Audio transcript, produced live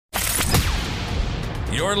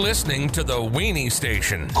You're listening to the Weenie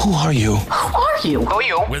Station. Who are you? Who are you? Who are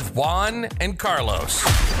you? With Juan and Carlos.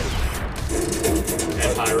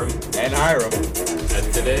 And Hiram.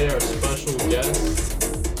 And today our special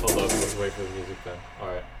guest... Hold up, let's wait for the music then.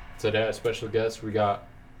 Alright. Today our special guest, we got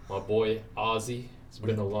my boy Ozzy. It's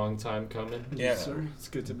been a long time coming. Yeah, Yes, sir. It's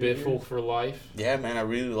good to be Biffle here. for life. Yeah, man, I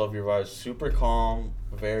really love your vibes. Super calm,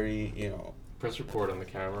 very, Press record on the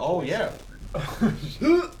camera. Oh, please.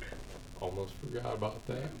 yeah. Almost forgot about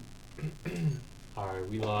that. Alright,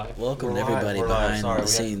 we live. Welcome We're everybody live, we're live. behind Sorry, the we have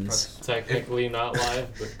to scenes. Technically not live,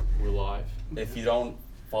 but we're live. If you don't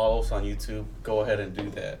follow us on YouTube, go ahead and do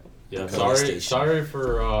that. Yeah, The Weenie Station. sorry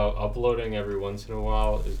for uploading every once in a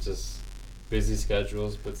while. It's just busy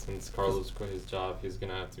schedules, but since Carlos quit his job, he's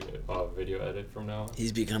gonna have to video edit from now on.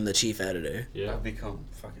 He's become the chief editor. Yeah. I've become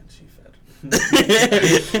fucking chief editor.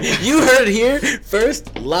 You heard it here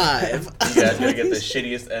first live. You guys gonna get the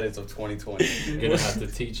shittiest edits of 2020. You're gonna have to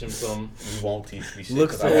teach him some. You won't teach me shit. Look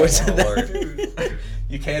 'cause forward I to don't that. wanna learn.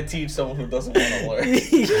 You can't teach someone who doesn't want to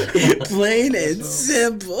learn. Plain and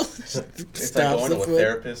simple. It's like Stops going the to a foot.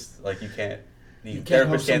 therapist. Like, you can't. The You can't help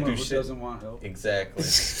therapist can't someone do who shit. doesn't want help. Exactly.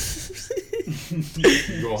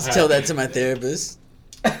 You gonna have Tell that to my therapist.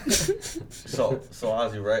 So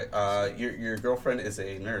Ozzy, right? Your girlfriend is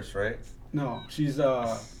a nurse, right? No, she's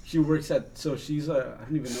she works at she's I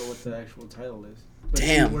don't even know what the actual title is. But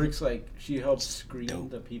Damn. She works she helps screen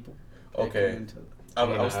Dope. the people. that Okay. come into I I'm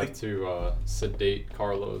gonna was have thinking to sedate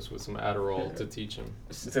Carlos with some Adderall to teach him.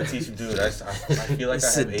 to teach you, dude. I feel like I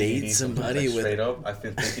have Sedate ADD somebody like, with- straight up. I've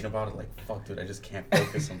been thinking about it like, fuck, dude. I just can't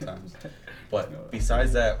focus sometimes. But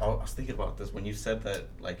besides that, I was thinking about this when you said that,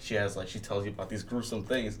 like, she tells you about these gruesome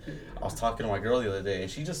things. I was talking to my girl the other day, and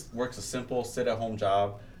she just works a simple sit-at-home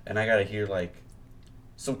job, and I gotta hear like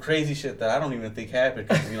some crazy shit that I don't even think happened.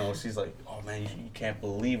 'Cause, she's like, "Oh man, you can't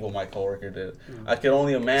believe what my coworker did." I can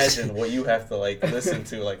only imagine what you have to like listen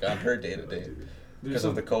to like on her day to day because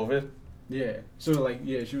of the COVID. Yeah. So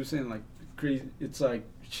she was saying crazy. It's like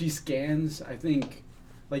she scans. I think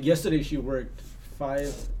yesterday she worked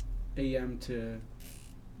 5 a.m. to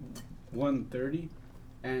 1:30,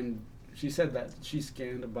 and she said that she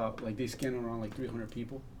scanned about they scan around 300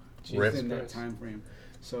 people within that Christ. time frame.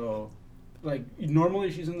 So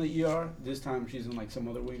normally she's in the ER. This time she's in some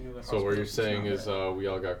other wing of the hospital. So what you're It's saying not is bad. we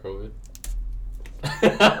all got COVID?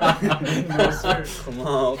 No, sir. Come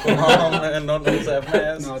on, man! Don't have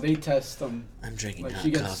masks. No, they test them. I'm drinking Like hot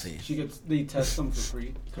she gets, coffee. they test them for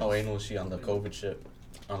free. Oh, ain't no she on the COVID shit.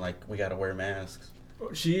 On we gotta wear masks.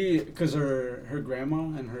 Because her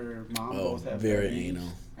grandma and her mom Oh, both have very diabetes, anal.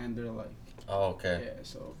 and they're Oh, okay. yeah,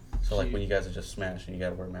 so So when you guys are just smashing, you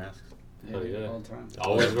gotta wear masks. Oh, yeah. all the time.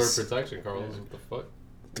 Always Gloves. wear protection, Carlos. What the fuck?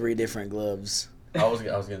 3 different gloves. I was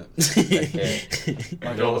gonna. I can't.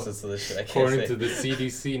 My girl No. listens to this shit. I can't According say. to the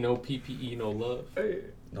CDC, no PPE, no love.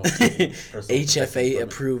 No, personal protective HFA equipment.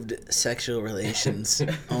 approved sexual relations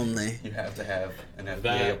only. You have to have an If FDA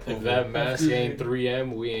that, approval. if that mask ain't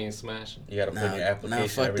 3M, we ain't smashing. You gotta put in your Nah, application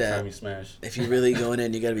fuck every that. time you smash. If you're really going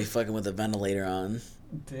in, you gotta be fucking with a ventilator on.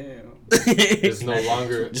 Damn. It's no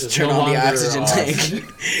longer. Just it's turn no on the longer, oxygen tank.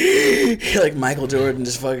 Like Michael Jordan,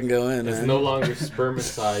 just fucking go in, It's man. no longer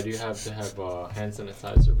spermicide. You have to have hand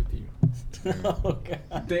sanitizer with you. Oh,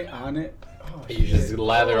 God. They on it. Oh, You just shit.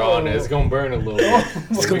 lather on it. It's gonna burn a little bit. Oh,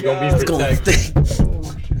 But my we gonna God. be It's gonna protected. stink. Oh,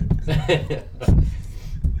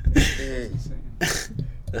 shit. Insane.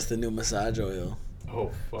 That's the new massage oil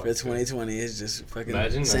Oh fuck. for 2020. It's just fucking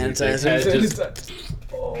Imagine that you sanitizer. take that-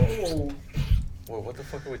 Oh. Wait, what the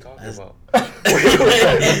fuck are we talking about?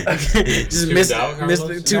 Just Tuned missed out,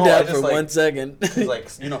 Carlos? tuned No, I out just, for 1 second.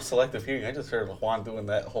 It's selective hearing. I just heard Juan doing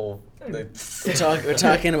that whole. We're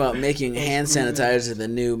talking about making hand sanitizer the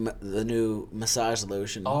new massage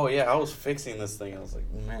lotion. Oh yeah, I was fixing this thing. I was like,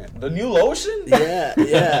 man, the new lotion? Yeah.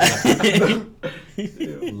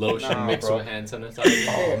 Lotion Nah, mixed bro. with hand sanitizer.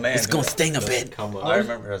 Oh man, It's gonna dude. sting a Doesn't bit. come up. I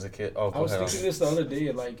remember as a kid. Oh, I go was ahead. thinking this the other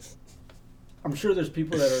day. I'm sure there's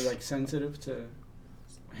people that are sensitive to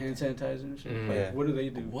hand sanitizer and shit. Mm. Yeah. What do they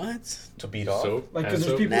do? What? To beat off. Soap. Because hand there's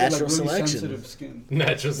soap? people Natural with really selection. sensitive skin.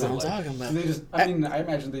 Natural That's what I'm selection. talking And about. they just, I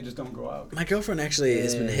imagine they just don't go out. My girlfriend actually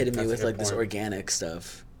has been hitting me That's a with good this point. organic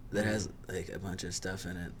stuff that has a bunch of stuff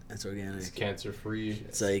in it. It's organic. It's cancer free.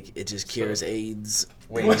 It's it just cures AIDS. Wait,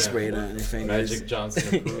 When you what? spray it on your fingers. Magic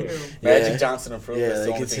Johnson approved. Magic Yeah. Johnson approved. Yeah, That's the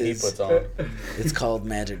like only it's thing he his- puts on. It's called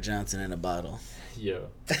Magic Johnson in a bottle. Yo,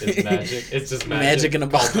 it's magic. It's just magic. Magic in a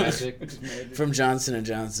Called bottle. Magic. It's magic. From Johnson &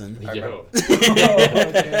 Johnson. Yo.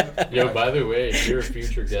 damn. Yo, by the way, if you're a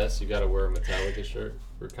future guest, you gotta wear a Metallica shirt.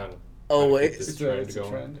 We're kind of. Oh, trying to wait. keep this It's trend a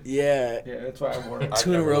going. trend. Yeah. Yeah, that's why I wore it. I've Two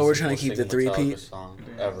in a never row, we're listened trying to a keep the single Metallica three-peat. song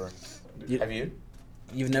Yeah. ever. You- Have you?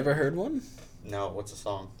 You've never heard one? No, what's the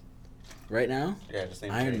song? Right now? Yeah, just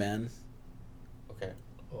name Iron three. Man. Okay.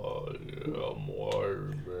 Oh, yeah,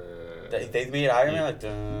 more man. They made Iron Man like.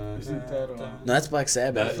 Isn't that No, that's Black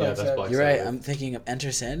Sabbath. Yeah, that's Black You're right. Sabbath. I'm thinking of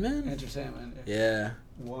Enter Sandman? Enter Sandman. Yeah,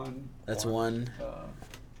 One. that's one.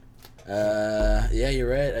 Uh, Yeah, you're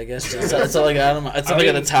right. I guess that's all I got. That's all I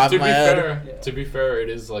got on the top of my head. Yeah. To be fair, it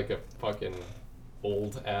is like a fucking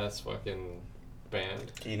old ass fucking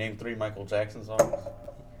band. Can you name 3 Michael Jackson songs?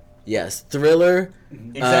 Yes, Thriller.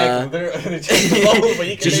 Exactly. They're changing the levels, but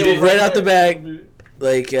you can Just name them right out the there. bag.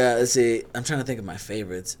 Like, let's see. I'm trying to think of my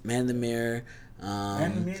favorites. Man in the Mirror.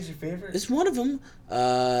 Man, the Mirror's your favorite? It's one of them.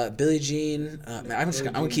 Billie Jean. Man, I'm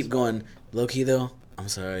gonna keep going. Low key though. I'm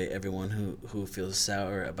sorry, everyone who feels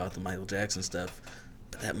sour about the Michael Jackson stuff,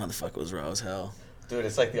 but that motherfucker was raw as hell. Dude,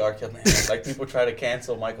 it's like the R. Kelly. Like people try to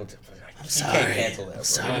cancel Michael Jackson. I'm You sorry. can't cancel that. I'm bro.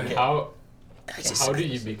 sorry. And You how do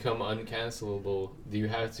you become uncancelable? Do you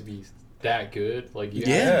have to be that good? Like you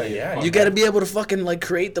Yeah, have to be yeah. fucking- You got to be able to fucking like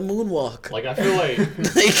create the moonwalk. Like I feel like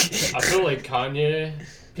Like, Kanye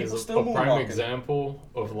People is still a prime moonwalking. example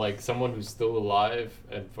of like someone who's still alive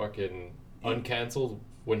and fucking uncanceled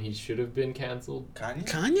when he should have been canceled. Kanye?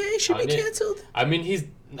 Kanye should be Kanye- canceled. I mean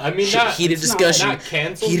not Heated discussion. not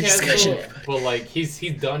canceled, Heated canceled, discussion. but like he's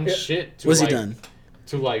done shit to What's like he done?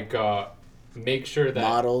 to like make sure that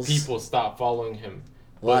Models. people stop following him.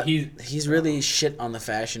 Lot, But he's really shit on the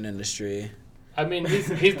fashion industry. I mean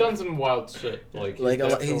he's done some wild shit. Like Like a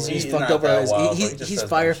lot, he's He's fucked not over. that His, wild, he, but he just he's says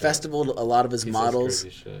fire dumb shit. festivaled a lot of his he says models.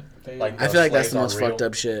 crazy shit. Like I feel like that's the slaves most aren't fucked real.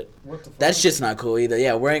 up shit. what the fuck? That shit's not cool either.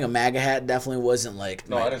 Yeah, wearing a MAGA hat definitely wasn't like.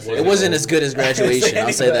 No, I didn't say it that. wasn't as good as graduation.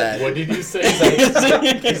 I'll say that. What did you say?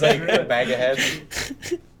 He's like MAGA head.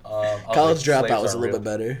 College dropout was a little bit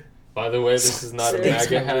better. By the way, this is not a Slaves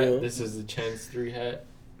MAGA aren't hat. real. This is a Chance 3 hat.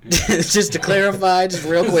 Just to clarify, just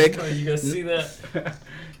real quick. You guys see that?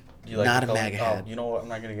 You like Not a the color- MAGA hat. You know what? I'm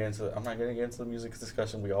not gonna get into the music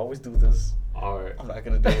discussion. We always do this. Alright. I'm not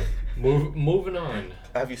gonna do it. Moving on.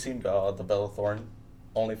 Have you seen the Bella Thorne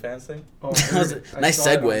OnlyFans thing? Oh, I That was a heard- I nice saw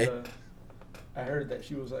it on segue. I heard that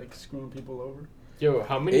she was like screwing people over. Yo,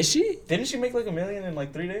 how many Is she? Didn't she make like $1 million in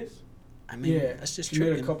like 3 days? I mean, Yeah, that's just she made a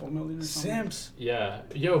tricking. couple million or something. Simps. Yeah.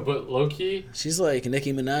 Yo, but low key, She's like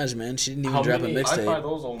Nicki Minaj, man. She didn't even How drop many- a I'd buy mixtape.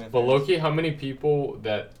 those OnlyFans. but low key, how many people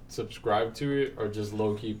that subscribe to it are just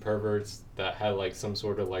low key perverts that had like some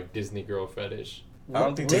sort of like Disney girl fetish? I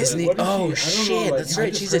don't think Disney. What is Oh she? I don't know, shit, like, that's I right.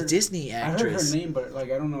 just She's a heard- Disney I heard actress. her name, but like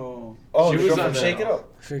I don't know. Oh, She the was girl on from the- Shake It Up.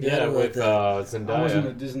 Forgot Yeah, about with that. I wasn't a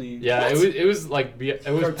Zendaya. Disney. Yeah, What? it was like it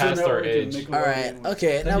was Cartoon past our Network and age. Nickelodeon. All right.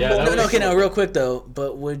 Okay. Now, Yeah, that was- okay. Now, real quick though.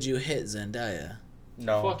 But would you hit Zendaya?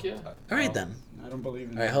 No. Fuck yeah. All right then. I don't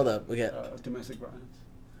believe in. All right. Hold up. We got. domestic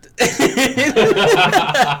violence.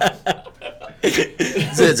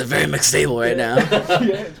 So it's a very mixed table right now.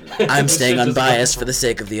 Yeah. I'm staying This shit just unbiased got- for the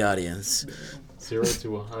sake of the audience. 0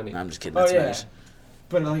 to 100. No, I'm just kidding. Oh That's yeah. nice.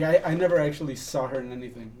 But like I never actually saw her in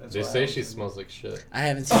anything. That's They why say I she was- smells like shit. I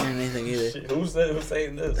haven't seen anything either. Shit, who's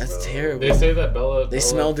saying this? That's bro? terrible. They say that Bella. They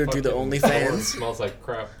smelled her through the fucking OnlyFans. smells like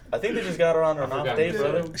crap. I think they just got her on her I forgot off day, who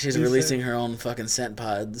brother. said She's releasing her own fucking scent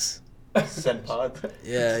pods. Scent pod.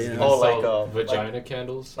 Yeah, you You know. Oh, like, sell like- vagina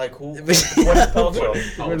candles. Like who? Gwyneth Gwyneth Paltrow.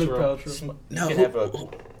 Gwyneth Paltrow. Paltrow. No. You can have a who-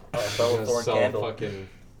 Bella Gonna Thorne sell candle. fucking.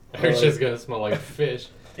 It's just gonna smell like fish.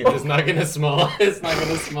 Yeah. It's not gonna smell. It's not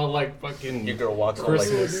gonna smell like fucking. Your girl walks home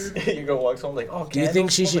Christmas. like your girl walks home like, oh. Do you think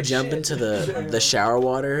candles? she Oh, should like, jump shit. into the shower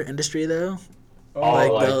water industry though? Oh,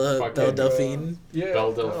 Like like Belle fucking- Delphine? yeah.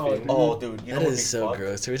 Belle Delphine. Oh, dude, you know That what is they so fuck?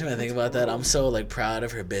 gross. Every time I think about that, I'm so like proud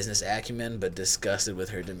of her business acumen, but disgusted with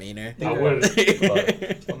her demeanor. I would.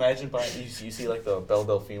 But imagine buying you see like the Belle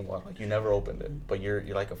Delphine one, like you never opened it, but you're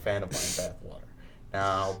like a fan of buying bath water.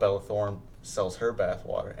 Now Bella Thorne sells her bath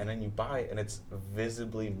water, and then you buy it, and it's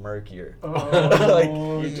visibly murkier. Like,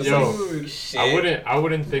 Oh, you're just Yo, dude. Shit. I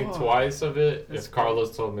wouldn't think Oh, twice of it that's if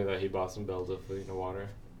Carlos told me that he bought some Belle Delphine water.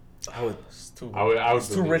 I would. It's too, I would it's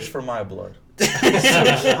too believe rich it. for my blood.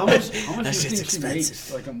 How much That do you shit's think she expensive.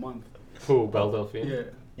 makes like a month? Who, Belle Delphine? Yeah.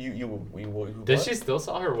 You Did she still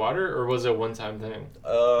sell her water, or was it a one-time thing?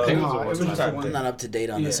 I think it was a No, one-time just thing. one- I'm not up to date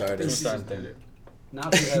on this Yeah, artist. she just did it. Now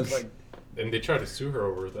she has like And they tried to sue her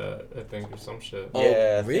over that, I think, or some shit. Oh,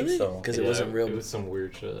 Yeah, I think really? so. Because it Yeah, wasn't real. It was some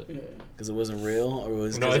weird shit. yeah. Because it wasn't real, or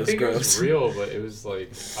was No, because I it was think gross. it was real, but it was like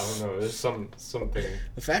I don't know. There's something.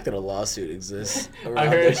 The fact that a lawsuit exists around I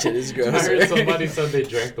heard that shit is gross. I heard somebody said they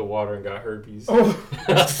drank the water and got herpes.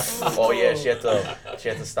 Oh yeah, she had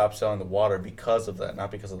to stop selling the water because of that, not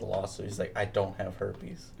because of the lawsuit. She's like, I don't have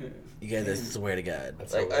herpes. Yeah. You gotta swear to God.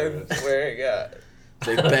 That's Like, I hilarious. swear to God. It's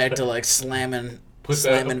like back to like slamming Put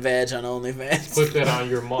vag on that- OnlyFans. Put that on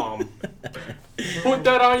your mom. Put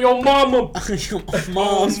that on your mama. Your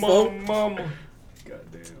mom's fault. Mama.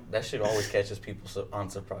 Goddamn. That shit always catches people on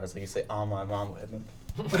surprise. Like you say, "Oh, my mom with me."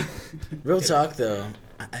 Real talk though,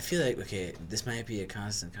 I feel like okay, this might be a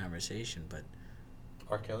constant conversation, but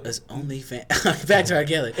R. Kelly. as OnlyFans, back to R.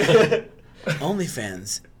 Kelly.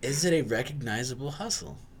 OnlyFans, is it a recognizable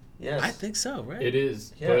hustle? Yes. I think so, right? It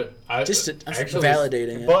is, Yeah. but I'm I'm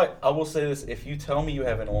validating it. But I will say this: if you tell me you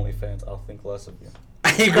have an OnlyFans, I'll think less of you.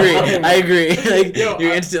 I agree. Like Yo,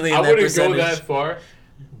 you're instantly in I that wouldn't percentage. go that far,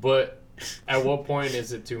 but at what point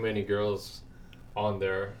is it too many girls on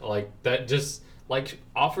there? Like that just like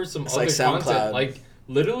offer some It's other like SoundCloud. content. Like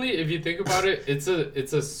literally, if you think about it, it's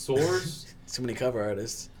a source. Too many cover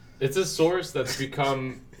artists. It's a source that's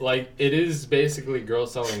become like it is basically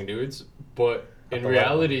girls selling nudes, but in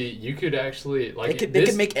reality, you could actually like They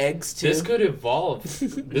could make eggs too. This could evolve.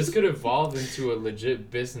 This could evolve into a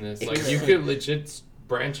legit business. Like you could legit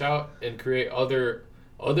branch out and create other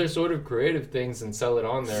sort of creative things and sell it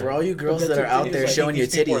on there. For all you girls that's that are the out thing, there is, like, showing your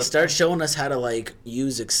these people titties, are- start showing us how to like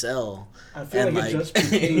use Excel. I feel And, like it like-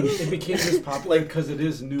 just became just popular because it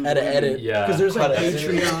is new. How to edit. Yeah. Because there's like How to edit.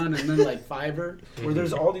 Patreon and then like Fiverr, where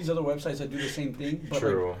there's all these other websites that do the same thing, but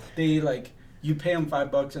True. like they like you pay them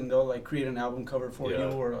 $5 and they'll like create an album cover for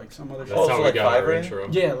Yeah. you or like some other That's Oh, shit. how so we like got our Fiverr? intro.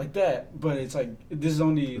 Yeah, like that. But it's like this is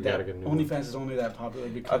only We that gotta get a new one. OnlyFans is only that popular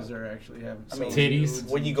because they're actually having I mean, Titties.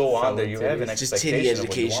 when you go on there, you have an Selling Just titty expectation of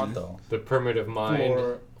what you education. want, though. The primitive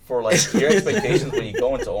mind. For like your expectations when you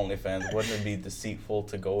go into OnlyFans, wouldn't it be deceitful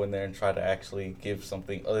to go in there and try to actually give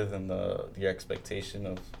something other than your expectation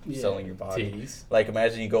of Yeah. selling your body? Titties. Like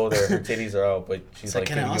imagine you go there, her titties are out, but she's It's like, like,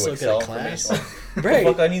 can I giving also you get a Excel class? information. What the Right.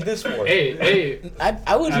 fuck I need this for? Hey,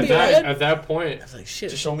 I wouldn't at be that, mad. at that point, I was like, shit.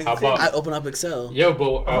 Just show me the How about- titties. I open up Excel. yeah, but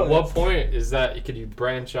at Oh, what that's- point is that could you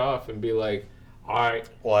branch off and be like, all right,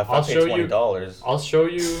 Well, if I'll I pay show you- $20, I'll show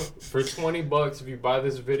you for $20 if you buy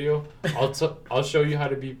this video. I'll show you how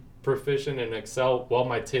to be proficient in Excel while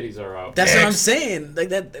my titties are out. That's what I'm saying. Like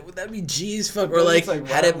that'd be G's fuck. Or But like, it's like,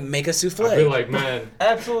 how to wow. make a I'd souffle. be like, man,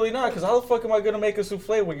 absolutely not. Because how the fuck am I gonna make a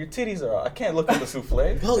souffle when your titties are out? I can't look at the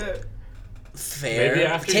souffle. Well, fair. maybe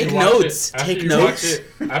after Take you watch notes. it, after Take you notes. watch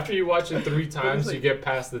it, after you watch it 3 times, you get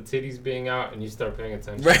past the titties being out and you start paying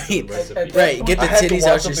attention to Right. the recipe. Right. Get the I had to titties watch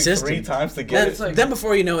out your something system. 3 times to get Then, it. It's like- then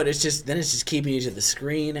before you know it, it's just keeping you to the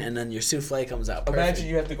screen, and then your souffle comes out. Perfect. Imagine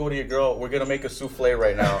you have to go to your girl. We're gonna make a souffle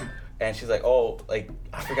right now, and she's like, "Oh, like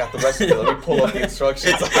I forgot the recipe. Let me pull up the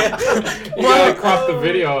instructions." You gotta crop the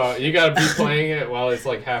video out. You gotta be playing it while it's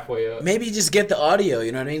like halfway up. Maybe just get the audio.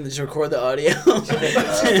 You know what I mean? Just record the audio.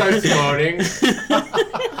 Start floating.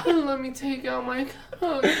 Let me take out my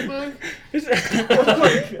cookbook.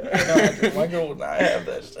 My girl would not have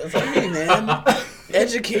that. It's like, Hey man,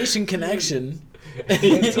 education connection.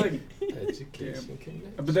 It's like, Education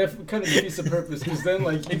connection. but that kind of defeats the purpose because then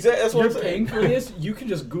like Exactly, that's what you're I'm paying saying. for this. You can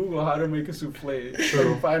just Google how to make a souffle.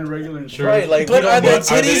 True. And find regular True. instructions. Right, like, But we are don't there want-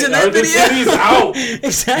 titties in are that the video? titties out?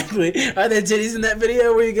 Exactly. Are there titties in that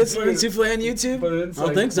video where you get some Yeah. souffle on YouTube? But it's I don't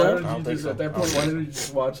like, think so. Why I don't don't you think just, so. at that I don't point, why think don't you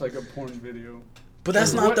just watch like a porn video? But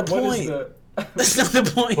that's not the What is point. the- That's not the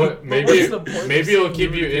point. But maybe What's the point maybe of it'll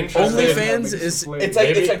keep you seeing interested. OnlyFans is- It's like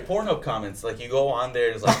Maybe- it's like Pornhub comments. Like you go on there,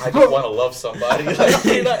 it's like I just want to love somebody. Like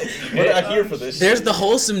you're not here for this. There's shit. the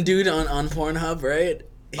wholesome dude on Pornhub, right?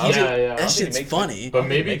 I don't Yeah, think- yeah. I don't That think shit's it makes funny. But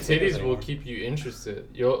maybe Makes sense titties will anymore. keep you interested.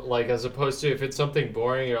 You'll like as opposed to if it's something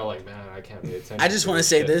boring, you're like, man, I can't pay attention. I just want wanna to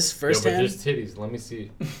say this Yo, firsthand. but there's titties. Let me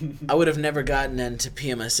see. I would have never gotten into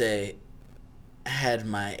PMSA had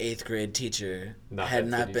my 8th grade teacher Not had had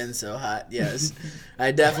not titties. been so hot. Yes.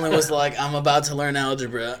 I definitely was like, I'm about to learn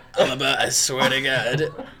algebra. I swear to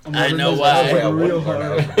God. I know Wait, why. I Real wouldn't learn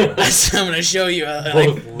hard. algebra. I'm gonna show you. I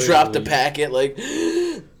Both like dropped the literally. packet. Like,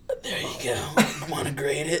 there you go. Want to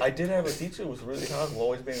grade it? I did have a teacher who was really hot, who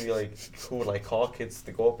always made me like, who would like call kids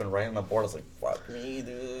to go up and write on the board. I was like, fuck me,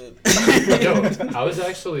 dude. Yo, I was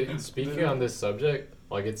actually speaking on this subject.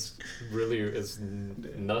 Like it's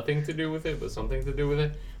nothing to do with it, but something to do with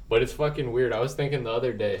it. But it's fucking weird. I was thinking the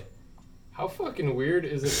other day, how fucking weird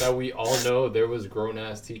is it that we all know there was grown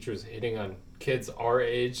ass teachers hitting on kids our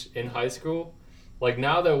age in high school? Like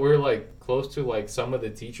now that we're like close to like some of the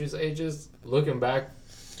teachers' ages, looking back,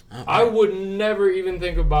 I would never even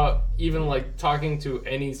think about even like talking to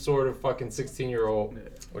any sort of fucking 16-year-old,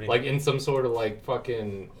 What do you like in some sort of like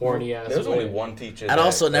fucking horny ass. There's way. only one teacher. I'd that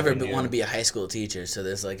also never ever knew. want to be a high school teacher, so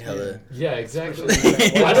there's like hella. Yeah, exactly.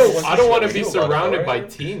 Especially- I don't want to be We knew about it, surrounded by right?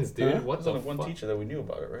 teens, dude. Huh? What There's the only one fuck? teacher that we knew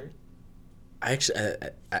about it, right? I actually,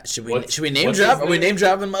 should What's- we name what's drop? his Are we name? name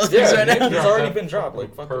dropping motherfuckers Yeah, right name now? drop. It's already been dropped,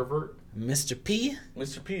 like, fuck it. pervert. Mr. P?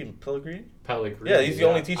 Mr. P. Pellegrini? Pellegrini. Yeah, he's the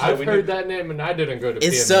only teacher I've that we heard knew. that name and I didn't go to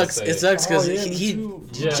It PMS. sucks. It sucks because Oh, yeah, he me too.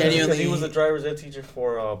 Yeah. genuinely. Because he was a driver's ed teacher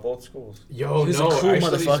for both schools. Yo, He was a no, cool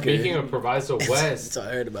actually, motherfucker. speaking of Proviso West, So I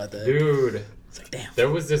heard about that. dude, It's like, damn. there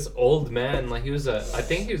was this old man, like he was I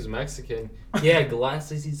think he was Mexican. Yeah,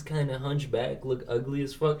 glasses, he's kind of hunchback, look ugly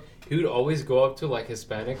as fuck. He would always go up to like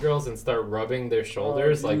Hispanic girls and start rubbing their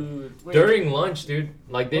shoulders, like Wait, during lunch, dude.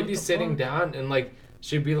 Like they'd What be the sitting fuck? down and like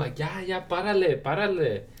she'd be like, yeah, parale,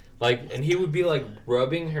 parale. Like, and he would be like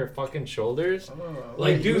rubbing her fucking shoulders. Like,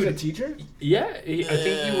 Wait, he was a dude. teacher? Yeah, I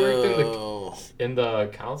think he worked Oh. in the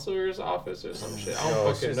counselor's office or some shit. I Yo, don't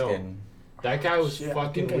it's fucking just know. getting- That guy was Shit, I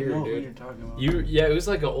fucking think I know weird, who dude. you're talking about. Yeah, it was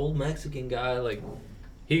like an old Mexican guy. Like,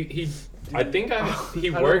 he I think he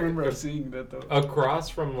I don't worked remember seeing that though. across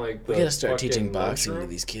from like the We gotta start fucking teaching boxing to lunchroom.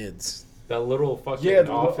 these kids. That little fucking Yeah,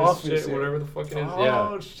 the office, office, shit, yeah. whatever the fuck it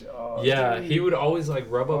is. Oh, Yeah, dude. he would always like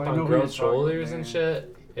rub Oh, up I on know who girls' you're talking, shoulders and man.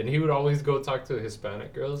 shit. And he would always go talk to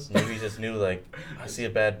Hispanic girls. Maybe he just knew, like, I see a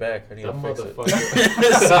bad back. I need That to fix it.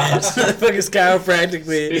 motherfucker. Fucking Kyle He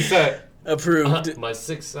practically said, approved. my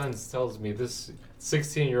sixth sense tells me this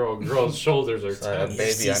 16-year-old girl's shoulders are Sorry, tense.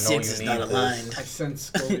 baby, I know C6 you is need not this. aligned. I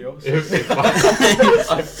sense scoliosis. If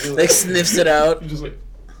I- I feel Like sniffs it out. Just like,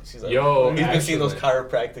 She's like, Yo, he's been seeing those actually-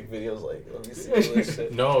 chiropractic videos. Like, let me see all this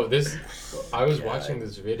shit. No, I was God. watching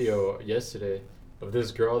this video yesterday of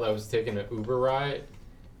this girl that was taking an Uber ride,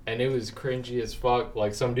 and it was cringy as fuck.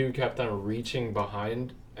 Like, some dude kept on reaching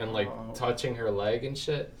behind and, like, Oh. touching her leg and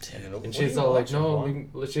shit. And And she's all like, no,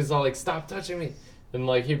 she's all like, stop touching me. And,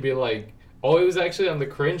 like, he'd be like, oh, it was actually on the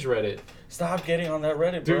cringe Reddit. Stop getting on that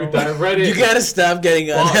Reddit, bro. Dude, that Reddit. You gotta stop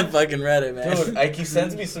getting on Fuck. that fucking Reddit, man. Dude, Ike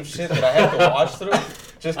sends me some shit that I have to watch through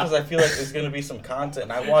just because I feel like there's gonna be some content.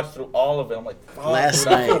 And I watched through all of it. I'm like, fuck, Last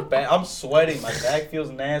dude, I feel night. bad. I'm sweating. My back feels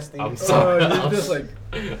nasty. I'm oh, sorry. you're just like,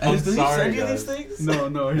 I'm Does he sorry, send you guys. these things?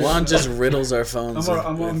 no. Juan just riddles our phones.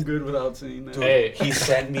 I'm good without seeing that. Dude, Hey. he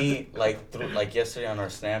sent me like through like yesterday on our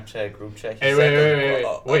Snapchat group chat. He Hey, sent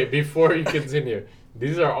them- wait, before you continue.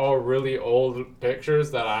 These are all really old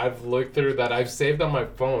pictures that I've looked through that I've saved on my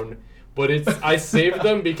phone. But I saved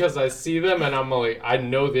them because I see them and I'm like, I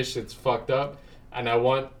know this shit's fucked up and I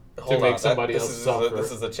want to Hold make on, somebody this else is suffer. this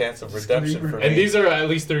is a chance of redemption for me. And these are at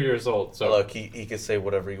least 3 years old. So Look, he can say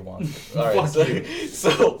whatever he wants. All right, Fuck so, you.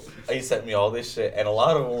 so he sent me all this shit, and a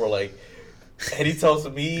lot of them were like, and he tells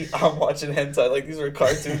me I'm watching hentai, like these are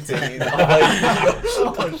cartoon titties. I'm like,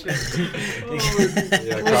 Oh shit. Oh,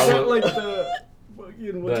 Yeah, was that Carlo- like the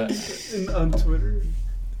fucking on Twitter?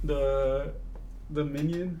 The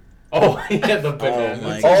minion? oh yeah, the banana.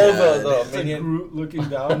 my all God. the It's like minion. Groot looking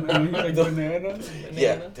down and he's like The- banana.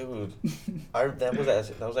 Yeah, dude.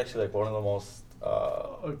 That was actually like one of the most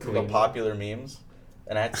Okay. popular memes,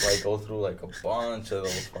 and I had to like go through like a bunch of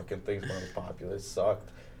those fucking things when it was popular. It sucked.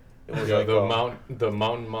 It was Yeah, like the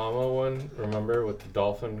Mountain Mama one. Remember with the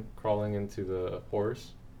dolphin crawling into the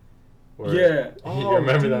horse? Where- Yeah. You Oh,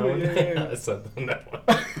 remember dude, that one? yeah. I sent them that one.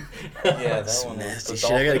 yeah, that That's one. was nasty the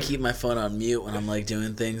shit. I gotta dolphin. keep my phone on mute when I'm like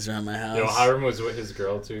doing things around my house. You know, Hiram was with his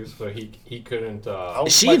girl too, so he couldn't. I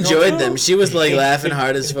was- She my girl enjoyed too. them. She was like laughing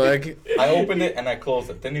hard as fuck. I opened it and I closed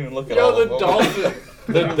it. Didn't even look at all Yo, of the them. dolphin,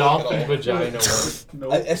 the Didn't dolphin look at all. vagina one.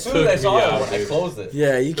 Nope. As soon as I Took saw me it, out, I dude. closed it.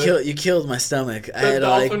 Yeah, you killed my stomach. I The had to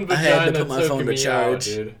dolphin I had to vagina put my took phone to me charge.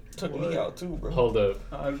 out, dude. Took me out too, bro. Hold up.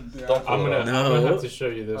 Don't I'm gonna No. have to show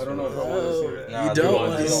you this. I don't know one. if I wanna see No, that. Nah, you dude, don't you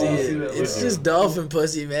want to don't see wanna it. see that. It's Yeah. just dolphin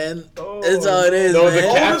pussy, man. Oh. That's all it is, No, the man.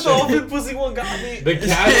 Oh, the caption. dolphin pussy one got me. The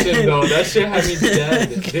caption though, that shit had me dead.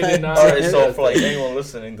 Did it not? Alright, so for like anyone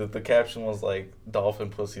listening, the caption was like dolphin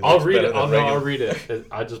pussy. I'll looks read better it. than I'll regular. read it.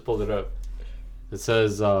 I just pulled it up. It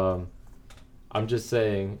says, I'm just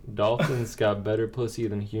saying, dolphins got better pussy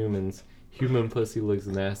than humans. Human pussy looks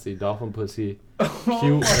nasty. Dolphin pussy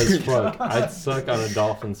cute as fuck. I'd suck on a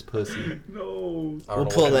dolphin's pussy. No. I don't We'll know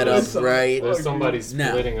pull what that it up is. right. There's somebody No.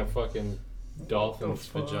 splitting a fucking dolphin's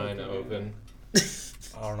fuck, vagina man? open.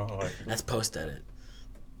 I don't know how I feel. Let's post at it.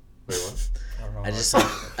 Wait, what? I don't know. I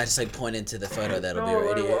how just like pointed to the photo that'll be No,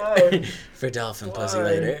 right why? here for dolphin pussy Why?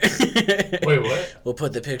 later. Wait, what? We'll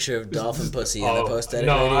put the picture of dolphin pussy in the post edit.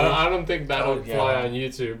 no, right I don't think that'll Oh, yeah. fly on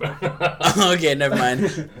YouTube. Okay, never mind.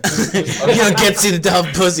 You don't get to see the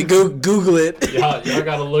dolphin pussy. Google it. y'all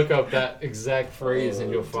gotta look up that exact phrase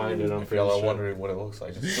and you'll find it. I'm If pretty y'all are sure. wondering what it looks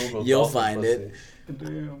like, just Google You'll dolphin find pussy. it.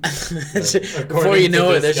 Damn. Before According you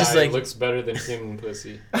know to it, this there's just guy, like, it looks better than human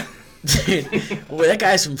pussy. dude, well, that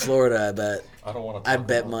guy's from Florida. I bet. I don't want to. I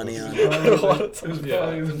bet money on it. it. I don't want It to. was Yeah.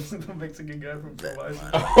 probably the Mexican guy from Bet Proviso.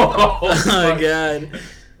 money. Oh Oh my god.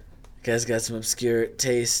 Guy's got some obscure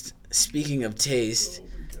taste. Speaking of taste,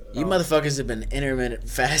 You motherfuckers have been intermittent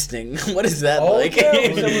fasting. What is that Oh, like? yeah,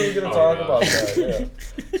 we said we were gonna talk God. about that.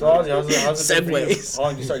 Yeah. So how's it been for you? Segues. How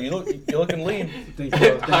long you start? You're looking lean. Thank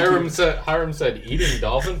you. Hiram said eating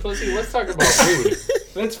dolphin pussy. Let's talk about food.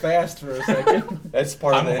 Let's fast for a second. That's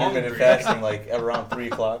part of I'm the intermittent hungry. fasting, like around 3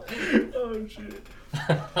 o'clock. Oh shit.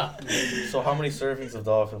 So how many servings of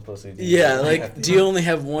dolphin pussy? Do you Yeah, have like, to do eat? you only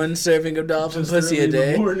have one serving of dolphin Just pussy early a in the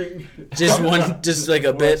day? morning. Just one, just like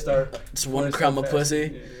a Before I bit, start- just before I one start crumb of fasting.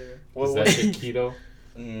 pussy. Yeah. Is that shit keto?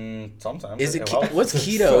 Sometimes. Is it? helps. What's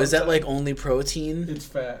keto? Is that like only protein? It's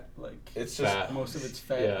fat. Like It's just Fat. most of it's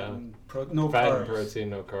fat Yeah. and no Fat carbs. and protein,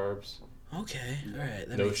 no carbs, Okay, all right.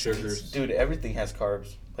 That no makes sense. sugars. dude. Everything has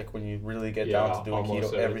carbs. Like when you really get Yeah, down to doing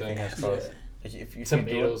almost keto, everything has Yeah. carbs. Like if you do it-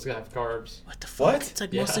 Tomatoes have carbs. What the fuck? What? It's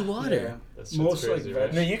like Yeah. mostly water. That's Most like crazy, veg-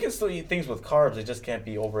 right? No, you can still eat things with carbs. It just can't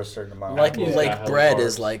be over a certain amount. Like Yeah. like Hella bread carbs.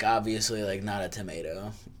 is like obviously like not a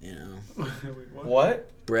tomato. You know, Wait,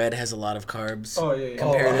 What? bread has a lot of carbs. Oh yeah. yeah.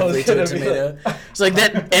 Comparatively to a tomato, it's like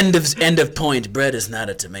that end of point. Bread is not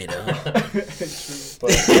a tomato.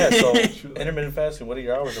 But yeah, so True. intermittent fasting. What are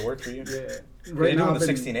your hours that work for you? Yeah. You're Right now, doing I've the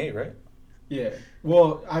been- 16/8, right? Yeah.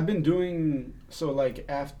 Well, I've been doing so like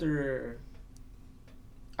after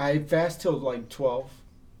I fast till like 12,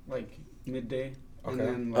 like midday, and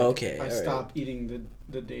Okay. then like, Okay, I alright. stop eating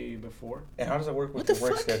the day before. And how does that work with What the your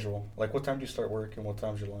work fuck? schedule? Like, what time do you start work and what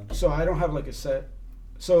time's your lunch? So I don't have like a set.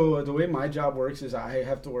 So the way my job works is I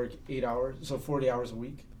have to work 8 hours, so 40 hours a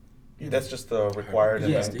week. That's just the required,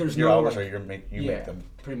 and Yeah, then there's your no, hours like- are you yeah, make them.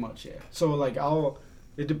 pretty much, yeah. So like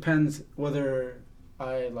it depends whether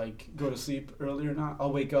I like go to sleep early or not.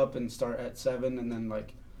 I'll wake up and start at 7 and then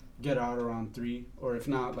like get out around 3, or if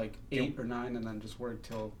not like 8 or 9 and then just work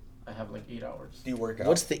till I have like 8 hours. Do you work out?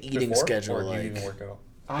 What's the eating before, schedule or do you like? even work out?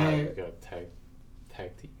 I got tag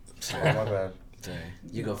team. Oh, my bad. Sorry,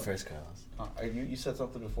 you go first, Carlos. You said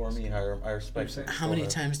something before me. I respect it. How Go many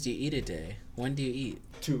ahead. times do you eat a day? When do you eat?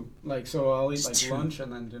 2. Like so I'll eat It's like 2. lunch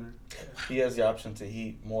and then dinner. He has the option to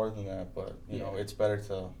eat more than that, but you know Yeah. it's better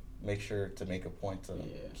to make sure to make a point to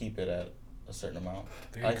Yeah. keep it at a certain amount.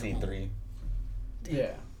 Very I eat cool. 3.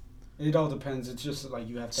 Yeah. It all depends. It's just like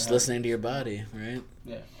you have to Just have, listening to your body, right?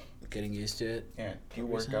 Yeah. Getting used to it. Yeah. Do you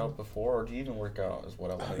Every work time. out before, or do you even work out? Is what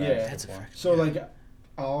I wanted to yeah. ask That's a before. fact. So Yeah. like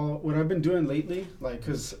what I've been doing lately, like,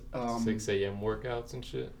 cause 6 a.m. workouts and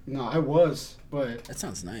shit. no, I was, but That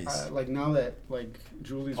sounds nice. like now that like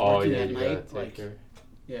Julie's Oh working yeah, at you gotta night, take like care.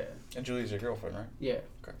 yeah, And Julie's your girlfriend, right? yeah,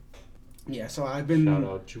 Okay. yeah. So I've been Shout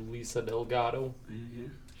out Julissa Delgado.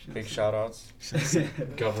 Big shout outs.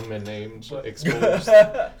 Government names But- exposed.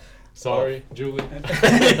 Sorry, Julie.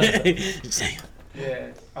 Damn.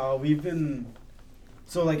 Yeah, we've been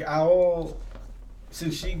so like I'll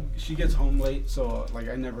since she gets home late, so like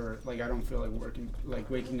I never like I don't feel like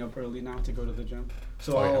waking up early now to go to the gym.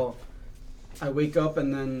 So Oh, yeah. I wake up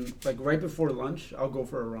and then like right before lunch I'll go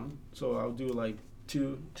for a run. So I'll do like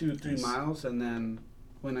 3 Nice. miles, and then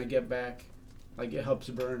when I get back, like it helps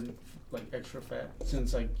burn like extra fat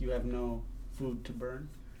since like you have no food to burn.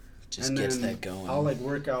 Just And gets then that going. I'll like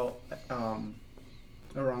work out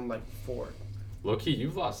around like 4. Loki,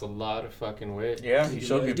 you've lost a lot of fucking weight. Yeah, you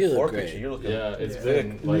showed me You do look before great. picture. You're looking. Yeah, it's Yeah.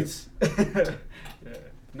 been like. yeah.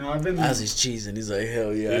 No, I've been. Ozzy's cheesing. He's like,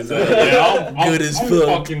 hell yeah. I It's know. I'm Good as I'm fuck.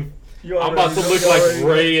 fucking. You I'm about to already look know- like you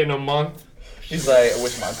already Ray in a month. He's like, I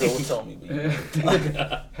wish my girl would tell me.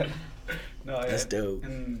 know. No, yeah. That's dope.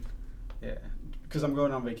 And yeah, because I'm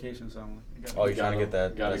going on vacation, so I'm like. I gotta Oh, you're trying to get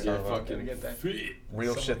that. Gotta that get sort of fucking Gotta get that. fit.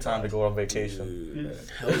 real shit time to go on vacation. Yeah.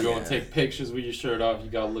 Hell You gonna yeah. take pictures with your shirt off? You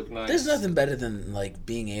gotta look nice. There's nothing better than like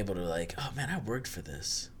being able to like, oh man, I worked for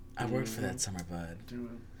this. I worked for that summer bod. Dude.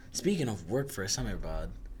 Speaking of work for a summer bod,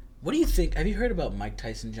 what do you think? Have you heard about Mike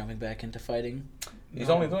Tyson jumping back into fighting? He's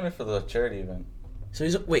No. only doing it for the charity event. So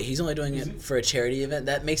he's only doing Is it he? for a charity event.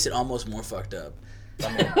 That makes it almost more fucked up. I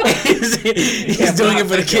mean, he's can't doing it not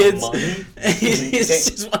for the take your kids. money. he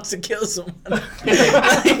just wants to kill someone.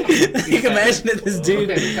 you can imagine it, this dude.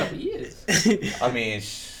 a couple years. I mean,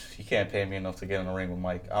 you can't pay me enough to get in a ring with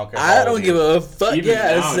Mike. I don't care. I don't give a fuck. Even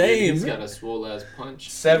Yeah, now, dude, same. He's got a swole ass punch.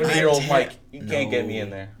 70-year-old I'm Mike, you can't get me No. in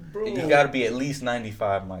there. Bro. You got to be at least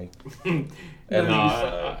 95, Mike. No,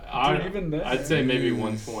 At Dude, even then. I'd say maybe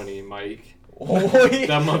 120, Mike. least.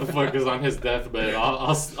 That motherfucker's on his deathbed.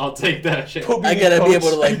 I'll take that shit. Put me I in, gotta be coach. able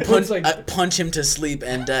to like He puts, punch, like- punch him to sleep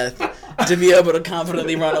and death to be able to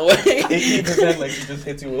confidently run away. 18%, like he just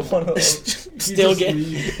hits you with one of those. Still just get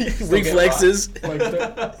leaves. Still get reflexes. Like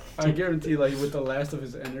I guarantee, like with the last of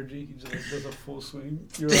his energy, he just like, does a full swing.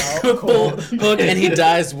 You're out. Full cold. hook, and he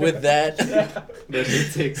dies with that. Then he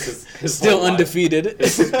takes his Still whole life, undefeated.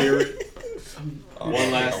 his spirit.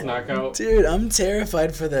 One last knockout. Dude, I'm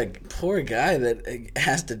terrified for the poor guy that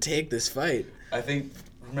has to take this fight. I think.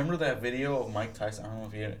 Remember that video of Mike Tyson? I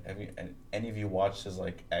don't know if any of you watched his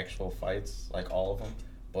like actual fights, like all of them.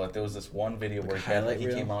 But there was this one video where he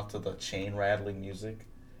came out to the chain rattling music.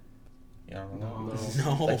 You know?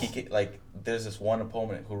 No. Like there's this one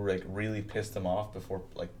opponent who like really pissed him off before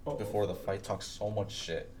the fight, talked so much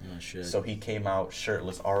shit. Oh shit. So he came out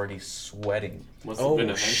shirtless, already sweating. Must have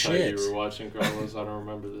been a hentai shit. you were watching, Carlos. I don't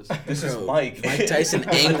remember this. This is Mike. Mike Tyson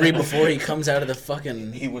angry before he comes out of the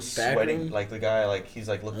fucking. He was back sweating room? like the guy. Like he's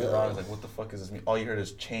like looking around. He's like, "What the fuck is this?" All you heard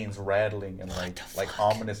is chains rattling and like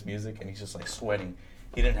ominous music, and he's just like sweating.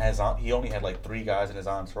 He only had like 3 guys in his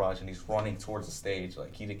entourage, and he's running towards the stage.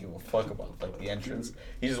 Like he didn't give a fuck about like the entrance.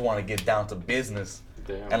 He just wanted to get down to business.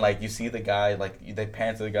 Damn. And like you see the guy, like they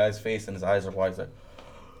pan to the guy's face, and his eyes are wide. He's like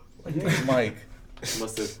that's Mike.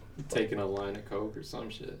 Must have taken a line of coke or some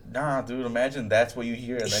shit. Nah, dude. Imagine that's what you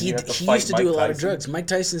hear, and then He you have to used fight to Mike do a lot of Tyson. drugs. Mike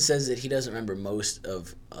Tyson says that he doesn't remember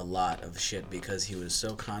a lot of shit because he was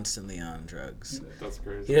so constantly on drugs. That's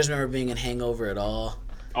crazy. He doesn't remember being in Hangover at all.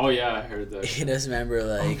 Oh yeah, I heard that. He doesn't remember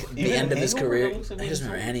like the Even end of his Hangover career. looks He amazing. doesn't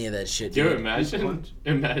remember any of that shit. Dude, Dude.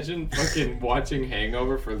 imagine fucking watching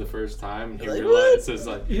Hangover for the first time and he Like, realizes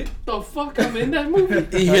like, the fuck, I'm in that movie.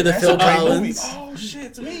 You hear the That's Phil a great movie. Collins. Oh shit,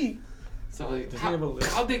 it's me. So like, Does he have a list?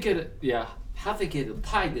 how'd they get it? Yeah, how'd they get a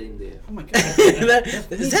tiger in there? Oh my god.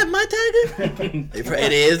 Is that my tiger?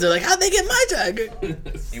 It is. They're like, how'd they get my tiger?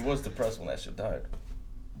 He was depressed when that shit died.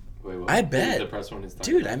 Wait, what? I bet. The press one is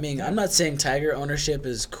Dude, I mean, I'm not saying tiger ownership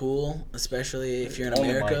is cool, especially if you're in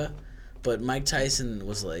Only America. But Mike Tyson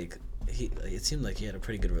was like, it seemed like he had a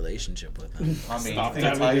pretty good relationship with him. I mean, Stop you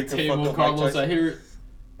think a tapping tiger the could fuck table, up Carlos. Mike I Tyson? hear it.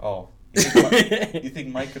 Oh, you think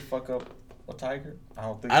Mike could fuck up a tiger? I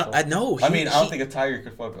don't think so. I know. I don't think a tiger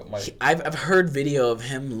could fuck up Mike. I've heard video of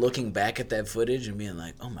him looking back at that footage and being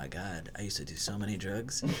like, "Oh my god, I used to do so many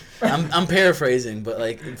drugs." I'm paraphrasing, but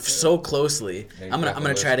like so closely. Yeah, I'm gonna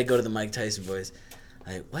exactly. try to go to the Mike Tyson voice.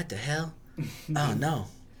 Like, what the hell? Oh no,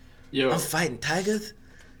 Yo, I'm fighting tigers.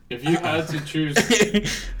 if you had to choose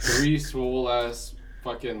 3 swole ass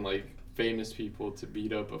fucking like famous people to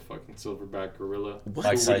beat up a fucking silverback gorilla, What?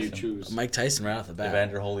 who Mike would you Tyson. choose? Mike Tyson right off the bat.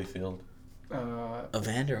 Evander Holyfield,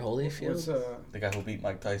 Evander Holyfield. What's the guy who beat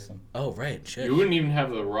Mike Tyson. Oh right, shit. You wouldn't even have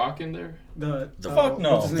The Rock in there? the Fuck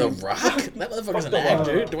no. what's his The name? Rock? That motherfucker's an The Rock.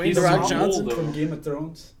 actor. Dwayne He's The Rock so Johnson. old, From Game of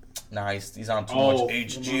Thrones. Nah, he's on too Oh, much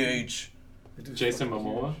HGH. Jason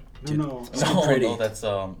Momoa? No, He's too pretty. No, that's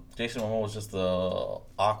Jason Momoa was just the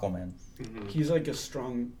Aquaman. Mm-hmm. he's like a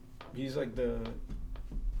strong. He's like the.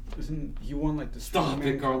 Isn't he won like the Stop strongman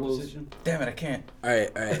it, Carlos. competition? Damn it, I can't. All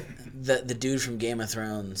right. The dude from Game of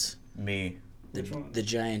Thrones, Me. Which one? the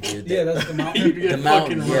giant dude. Yeah, that- that's the You mountain. get the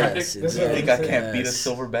mountain. fucking Yes, wrecked. That's You what exactly. think I can't beat a Yes.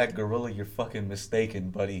 silverback gorilla? You're fucking mistaken,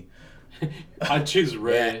 buddy. I'd choose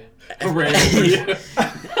Ray. Yeah. Ray over you.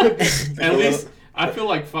 At least, I feel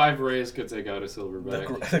like 5 Rays could take out a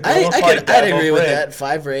silverback. I'd agree with that.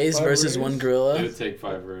 5 Rays 5 versus Rays? 1 It gorilla. would take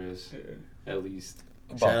 5 Rays, at least.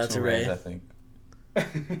 Shout out About to 2 Rays, Ray. I think.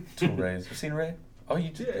 2 Rays. You seen Ray? Oh, you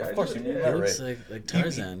did. Yeah, Of I course, did, you yeah. knew He that looks Ray. like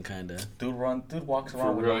Tarzan, kind of. Dude walks For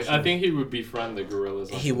around with real. no I shoes. think he would befriend the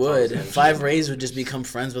gorillas. on He some would. Tarzan 5 shit. Rays would just become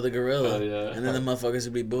friends with a gorilla. Oh, yeah. And then the motherfuckers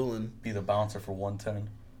would be bullying. Be the bouncer for 110.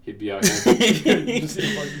 He'd be out here. Just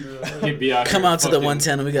see fucking He'd be out Come here out to the fucking-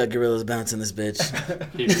 110 and we got gorillas bouncing this bitch.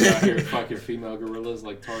 He'd be out here fucking female gorillas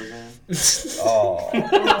like Tarzan. Oh. Oh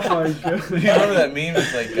my god. You remember that meme?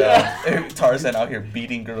 It's like Tarzan out here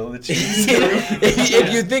beating gorilla cheeks.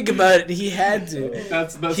 if you think about it, he had to.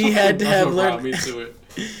 That's He what- had to that's have what brought learned- me to it.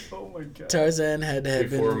 Oh my god. Tarzan had to have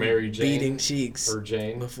Before been Mary Jane, beating cheeks Or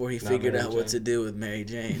Jane. before he Not figured Mary out what to Jane. do with Mary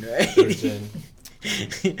Jane, right? Or Jane.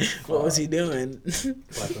 What was he doing?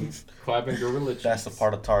 Clapping gorilla cheeks. That's the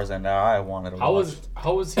part of Tarzan that I wanted to How watch.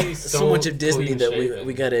 was he so So much of Disney that clean-shaven?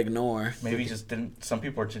 we gotta ignore. Maybe he just didn't. Some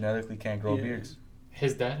people genetically can't grow Yeah. beards.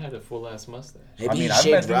 His dad had a full ass mustache. Maybe I mean, he I've met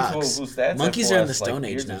shaved dudes rocks. whose dads have Monkeys are in the full-ass, Stone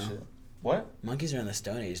like, Age beards and now. shit. What? Monkeys are in the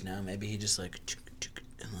Stone Age now. Maybe he just like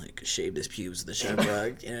and like shaved his pubes with a sharp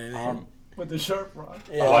rock. You know what I mean? With the sharp rock.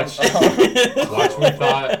 Yeah. Watch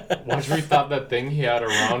we thought that thing he had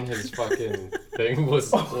around his fucking thing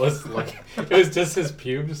was like it was just his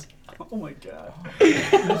pubes. Oh my god.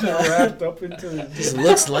 It's just wrapped up into This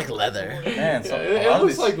looks like leather. Man, so, It a lot of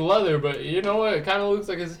looks these- like leather, but you know what? It kind of looks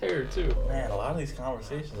like his hair too. Man, a lot of these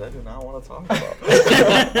conversations I do not want to talk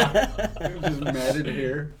about. just matted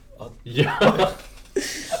hair. Yeah.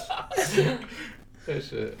 That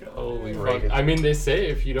shit. Holy fuck. Rated. I mean, they say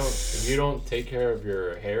if you don't take care of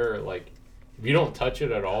your hair, like if you don't touch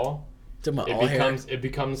it at all, Talking about all hair. it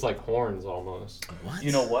becomes like horns almost. What?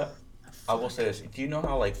 You know what? I will say this. Do you know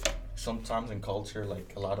how like sometimes in culture,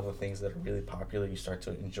 like a lot of the things that are really popular, you start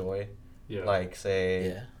to enjoy. Yeah. Like say.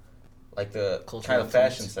 Yeah. Like the Cultural kind of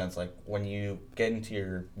fashion influence. sense, like when you get into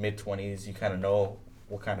your mid-20s, you kind of know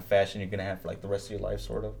what kind of fashion you're gonna have for like the rest of your life,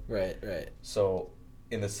 sort of. Right. Right. So,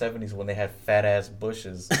 in the 70s when they had fat ass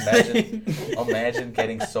bushes, imagine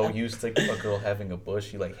getting so used to a girl having a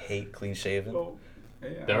bush, you like hate clean shaven. Oh,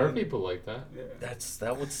 yeah, There are people like that. Yeah.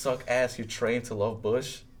 That would suck ass. You trained to love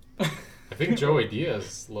bush. I think Joey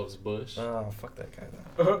Diaz loves Bush. Oh, fuck that guy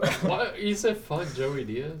then. What? You said fuck Joey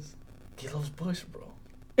Diaz? He loves bush, bro.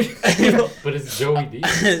 But it's Joey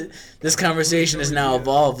Diaz. This conversation has now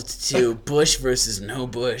evolved to Bush versus no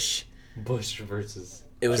Bush. Bush versus.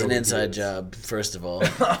 It was an Joey inside Diaz. job, first of all.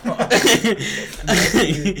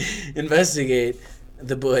 Investigate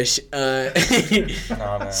the Bush.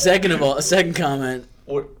 Nah, man. Second of all, a second comment.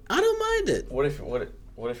 What I don't mind it. what if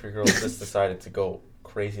your girl just decided to go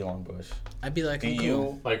crazy long bush? I'd be like, Do I'm cool.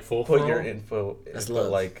 you Like full put fro? your info That's but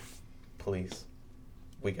love. like, please,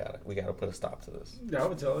 we gotta put a stop to this. Yeah, I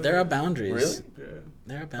would tell her. There are boundaries. Really? Yeah.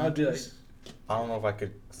 There are I'd be like, boundaries. I don't know if I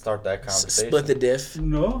could start that conversation. Split the diff.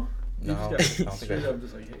 no. No, You I don't just think gotta I straight could. up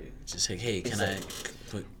just like, hey. Just like, hey,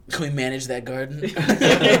 It's can we manage that garden?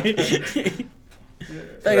 Yeah.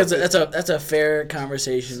 I think that's a fair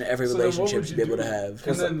conversation every So then what relationship would should you be able do? to have.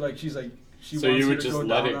 And then like she's like, she So wants you would to just go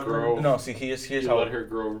let down it on grow? her. No, see, here's You how let her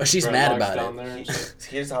grow. Oh, she's mad dreadlocks about down it. there and shit?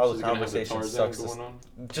 here's how She's the gonna have the conversation Tarzan sucks. going on.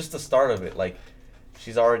 Just the start of it, like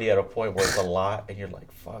she's already at a point where it's a lot, and you're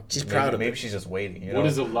like, fuck. She's maybe, proud of maybe it. she's just waiting. You know, What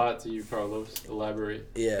is a lot to you, Carlos? Elaborate.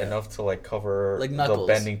 Yeah. enough to like cover Like the knuckles.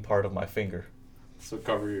 bending part of my finger. So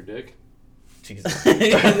cover your dick. Jesus.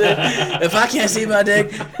 If I can't see my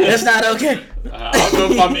dick, that's not okay. I don't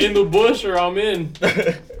know if I'm in the bush or I'm in.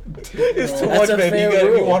 It's too That's much, a baby. fair If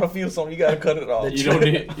you rule. want to feel something, you gotta cut it off.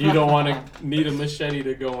 You don't want to need a machete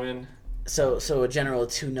to go in. So a general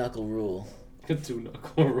 2-knuckle rule. A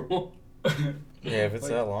 2-knuckle rule. Yeah, if it's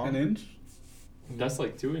Like that long. an inch. That's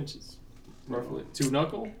like 2 inches, roughly.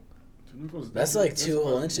 2-knuckle. That's like 2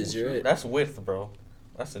 whole inches. You're right. That's width, bro.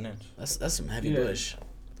 That's an inch. That's some heavy Yeah. bush.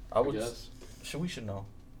 I would. Yes. We should know.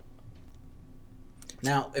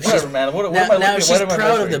 Now, if Whatever, she's man. What now, am I now looking- she's what am I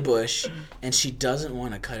proud of the measuring? bush and she doesn't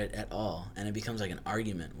want to cut it at all, and it becomes like an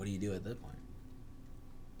argument. What do you do at that point?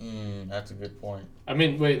 That's a good point. I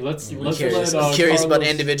mean, wait. Let's I'm let curious about Carlos,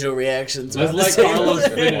 individual reactions. Let's about let the same Carlos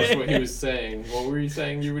one. finish what he was saying. What were you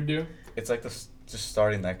saying you would do? It's like this, just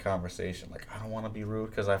starting that conversation. Like, I don't want to be rude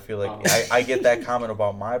because I feel like Oh. I get that comment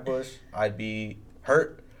about my bush. I'd be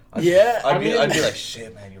hurt. Yeah, I'd I be mean- like,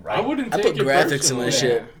 shit, man, you're right. I wouldn't. I Take put it graphics in my personally.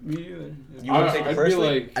 shit. Me either. You wouldn't take it I'd be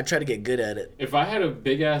personally? like, I try to get good at it. if I had a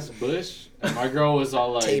big ass bush and my girl was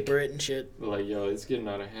all like, Taper it and shit. like, yo, it's getting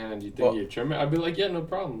out of hand. You think Well- you trim it? I'd be like, yeah, no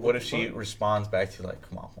problem. What if the she fuck? responds back to you like,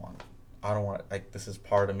 come on, Juan, I don't want like this is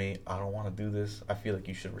part of me. I don't want to do this. I feel like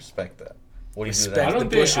you should respect that. What do you do Respect then? I the don't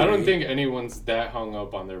think I don't bushery. think anyone's that hung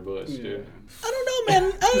up on their bush, Yeah. dude. I don't know, man. I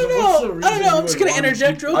What's don't the know. I reason don't know. you I'm just would gonna want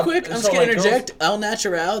interject real I'm- quick. I'm so, just gonna like, girls- interject. Al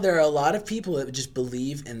natural. There are a lot of people that just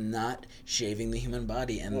believe in not shaving the human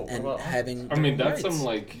body and, Well, what and about- having. I mean, that's rights. some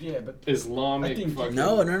like Yeah, but Islamic I think- fucking.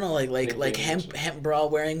 No, like Nickname hemp bra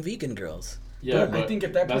wearing vegan girls. Yeah, But I but think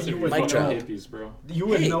at that that's point if you you're would Mic fucking drop. hippies, bro. you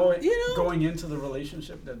would Hey, know it you know- going into the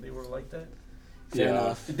relationship that they were like that. Fair Yeah.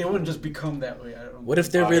 enough. They wouldn't just become that way. I don't. What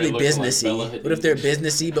if they're Oh, really you're looking like businessy? Bella What if they're Hadid.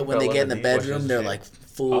 businessy, but when they Bella get in the Hadid, what's bedroom, his they're name? like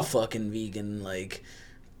full Huh? fucking vegan, like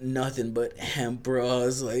nothing but hemp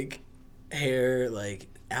bras, like hair, like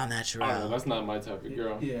al I don't know, natural. that's not my type of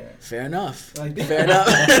girl. Yeah. Fair enough. Like- Fair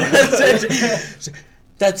enough.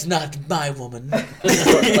 That's not my woman.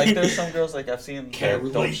 Like there's some girls like I've seen Can't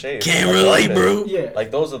that don't relate. shave. Can't Like, relate, that. bro. Yeah.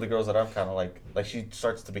 Like those are the girls that I'm kind of like she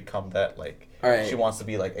starts to become that like All right. she wants to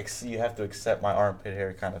be like you have to accept my armpit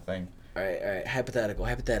hair kind of thing. All right.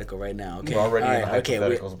 Hypothetical right now. Okay. We're already all in right, the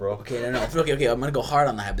hypotheticals, bro. Okay, no. Okay. I'm gonna go hard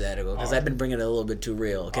on the hypothetical because I've been bringing it a little bit too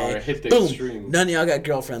real. Okay. All right, hit the Boom. extreme. None of y'all got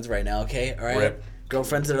girlfriends right now. Okay. All right. Rip.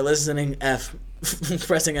 Girlfriends that are listening, F.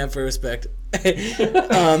 Pressing F for respect.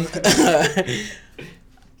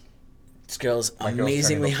 This girl's My girl's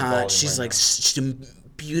amazingly turning up the hot. volume She's right like now. such a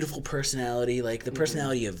beautiful personality, like the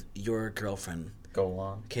personality of your girlfriend. Go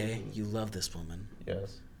on. Okay, you love this woman.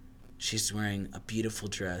 Yes. She's wearing a beautiful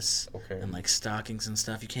dress Okay. and like stockings and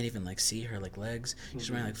stuff. You can't even like see her like legs. She's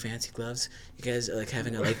wearing like fancy gloves. You guys are like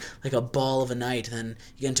having a like a ball of a night. And then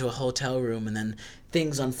you get into a hotel room and then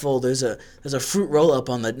things unfold. There's a fruit roll up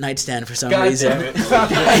on the nightstand for some God reason. damn it. God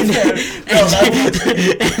damn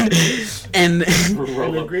it. and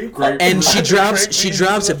Roll up agree? grape and she fruit.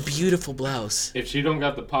 drops a beautiful blouse. If she don't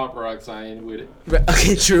got the pop rocks, I ain't with it. Right,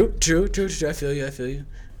 okay, true. I feel you.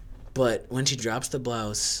 But when she drops the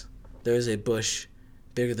blouse, there is a bush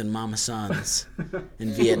bigger than Mama San's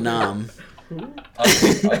in Vietnam.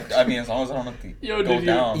 I mean, as long as I don't have to go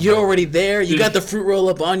down. You're already there. You got the fruit roll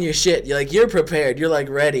up on your shit. You're like, you're prepared. You're like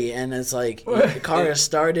ready, and it's like the car has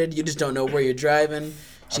started. You just don't know where you're driving.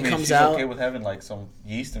 She comes she's out. okay with having like some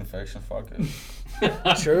yeast infection. Fuck it.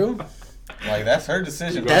 True. Like that's her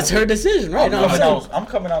decision. That's her decision, right? I'm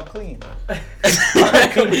coming out clean. I was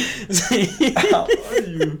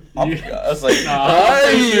like, coming out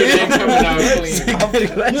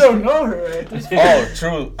clean. You don't know her at this point. oh,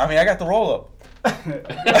 true. I mean, I got the roll up. I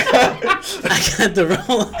got the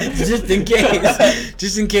roll just in case.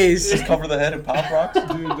 Just in case. Just cover the head in Pop Rocks.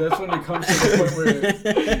 Dude, that's when it comes to the point where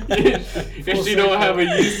if she don't have a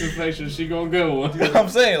yeast infection, she gonna get one. I'm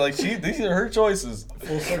saying, like, these are her choices.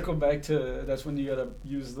 full circle back to that's when you gotta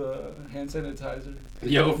use the hand sanitizer.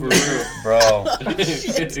 Yo, for real. Bro.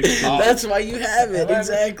 That's why you have it.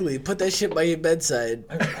 Exactly. Put that shit by your bedside.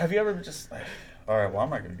 Have you ever just like, all right, well, I'm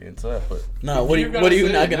not going to get into that, but. No, what are you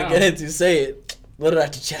not going to get into? Say it. Let it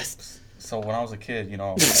out your chest. So when I was a kid, you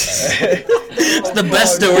know. It's the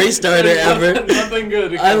best story starter ever. Nothing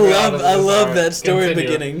good. I love that story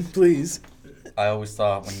beginning. Please. I always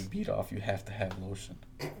thought when you beat off, you have to have lotion.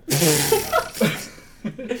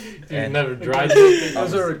 You never dried it. That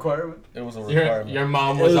was a requirement. It was a requirement. Your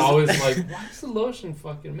mom was always like, why is the lotion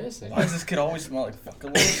fucking missing? Why does this kid always smell like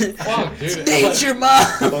fucking lotion? Fuck, dude. It's your mom.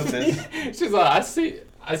 She's like,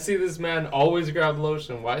 I see this man always grab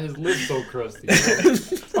lotion. Why his lips so crusty?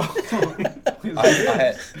 I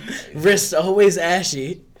had, Wrist always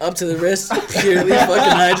ashy. Up to the wrist, purely fucking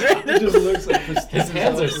It hydrated. just looks like His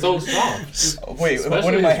hands are so soft. wait, Especially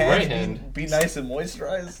wouldn't my his hands right hand. be nice and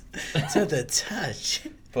moisturized? To the touch.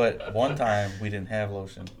 But one time we didn't have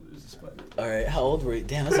lotion. Alright, how old were you?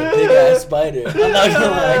 Damn, that's a big ass spider. I'm not gonna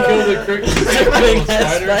lie. I killed a cricket. That's a big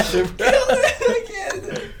ass Spider. spider, bro.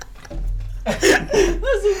 That's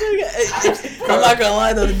a big ass. I'm not gonna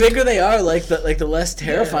lie though, the bigger they are, like the less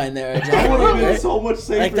terrifying they are. I would have been right? so much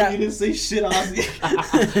safer Like that. if you didn't say shit, Ozzy.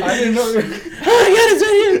 I didn't know. Oh my god,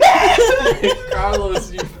 it's right here.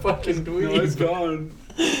 Carlos, you fucking dweeb. No, it's gone.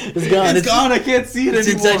 It's gone. It's gone. I can't see it It's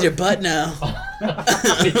anymore. inside your butt now.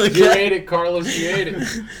 You ate it, Carlos. You ate it.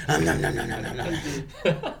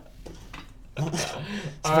 No.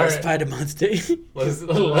 All right, Spider monster. let's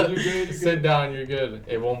sit down. You're good.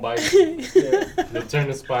 It won't bite. Yeah. Return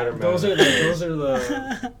to Spider-Man. Those are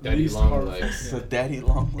the Daddy least long harmful. legs. The daddy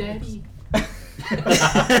long legs. Yeah.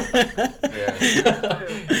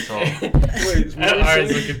 So, Wait, what All right,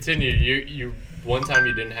 was so continue. You one time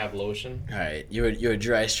you didn't have lotion. Alright, you were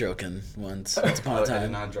dry stroking once upon a I did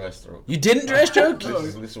time. not dry stroke. You didn't dry stroke?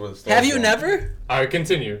 This is where the story's Have you going. never? All right,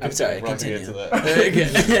 continue. I'm sorry, We're not gonna continue.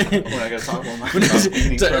 get to that. When I gotta talk about my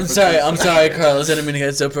eating I'm sorry, Carlos. I didn't mean to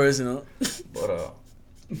get so personal. But I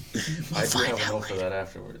do find have a out note for that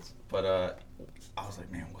afterwards. But I was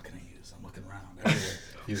like, man, what can I use? I'm looking around everywhere.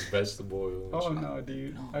 He's vegetable oil. Oh no,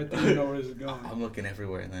 dude! I think you know where this is going. I'm looking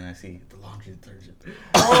everywhere, and then I see the laundry detergent.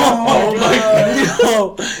 Oh my god.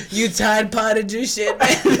 No! You Tide Podded your shit,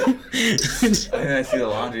 man. And then I see the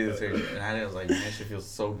laundry detergent, and I was like, man, that shit feels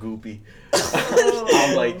so goopy.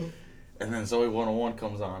 I'm like, and then Zoe 101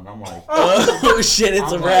 comes on, and I'm like, Oh shit,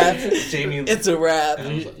 it's a I'm wrap. like, Jamie. It's a wrap.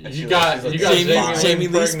 You got Jamie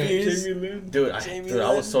Lee pregnant. Spears. Dude,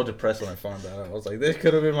 I was so depressed when I found that out. I was like, this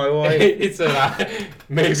could have been my wife. He said,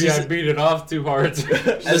 maybe I beat it off too hard.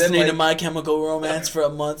 Listening to like- My Chemical Romance for a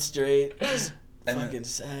month straight. Just And then- fucking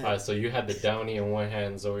sad. Alright, so you had the Downy in one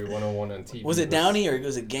hand, Zoe 101 on TV. Was it Downy or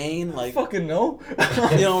was it Gain? Like, Fucking no.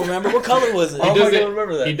 you don't remember? What color was it? Oh, He my doesn't God,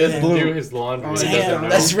 remember that. He doesn't Damn. do his laundry. He doesn't Damn, know.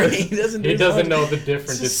 that's right. He doesn't do He his doesn't laundry. know the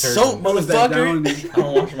different It's detergent. soap, What was that motherfucker. Downy? I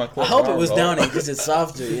don't wash my I clothes. hope it around, was bro. Downy because it's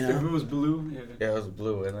softer, you If it know? was blue, yeah. Yeah, it was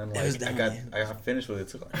blue, and then It was like Downy. I got finished with it. It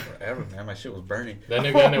took like forever, man. My shit was burning. Then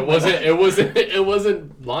again, it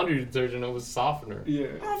wasn't laundry detergent. It was softener. Yeah.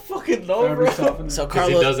 I fucking know, Fabric bro. softener. So Because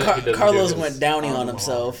he doesn't Carlos do went his- Downy I don't on know.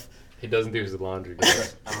 himself. He doesn't do his laundry. I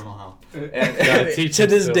don't know how. Gotta And, teach To him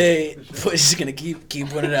this still. day, just gonna keep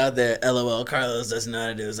putting it out there. LOL, Carlos doesn't know how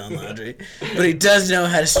to do his own laundry, but he does know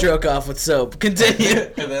how to stroke off with soap. Continue.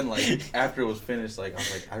 and then like after it was finished, like I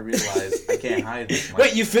was like, I realized I can't hide this.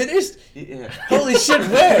 Wait, you finished? Yeah. Holy shit!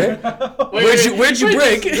 Where? Where'd you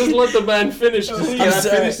break? Just let the man finish. Can I'm I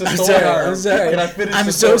sorry. finish the I'm story? sorry. I'm sorry. Can I finish I'm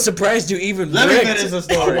the so story? surprised you even Let me bricked. finish the I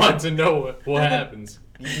story. want to know what happens.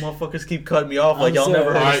 You motherfuckers keep cutting me off like I'm y'all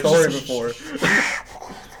never sorry. heard a Alright. story before.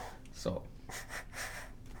 So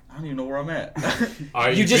I don't even know where I'm at.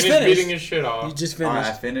 Alright, You just finished finished. beating his shit off. You just Alright, I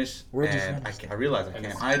finished. finished, Where'd you and finish? I realized I and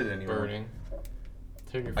can't it's hide it anymore. burning.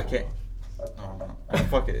 Take your I phone can't. off.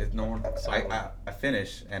 Fuck it. No one. Silent. I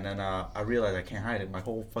finish and then I realize I can't hide it. My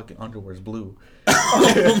whole fucking underwear is blue.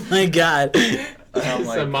 Oh my god. And I'm He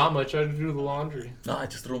like, said, Mama, try to do the laundry. no, I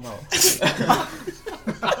just threw them out.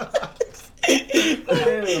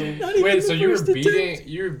 Wait, so you were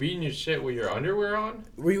beating your shit with your underwear on?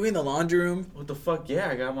 Were you in the laundry room? What the fuck? Yeah,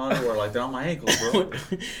 I got my underwear like they're on my ankles, bro.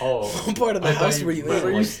 Oh. What part of the I thought house were you meant, in?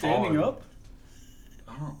 Were you like, standing on. up?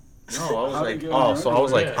 I don't. No, I was How'd like, it go? so I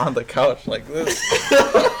was like Yeah. on the couch like this.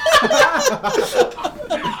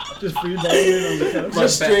 Just freeballing on the couch.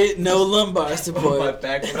 Just straight, no lumbar My support.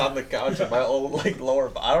 back was on the couch and my old like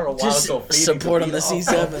lower. I don't know why I was Just so feeding support to on the beat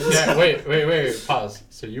off. C7s. Yeah, wait. Pause.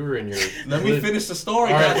 So you were in your. Let me finish the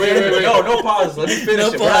story. All right, God wait, damn it. wait. No pause. Let me finish No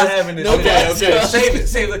it. We're pause. not having this. No shit. pause. Okay.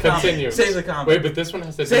 Save the comment. Continue. Save the comment. Wait, but this one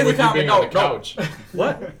has to do Save with the you comment. being on the No. couch.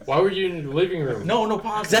 What? Why were you in the living room? No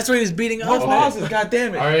pause. That's what he was beating No up. pauses. God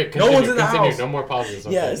damn it. All right, no continue, one's in the continue. house. No more pauses.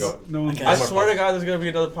 Okay, Yes. go. No one. Okay. I No swear to God, there's gonna be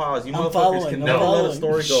another pause. You I'm motherfuckers following, can I'm never let a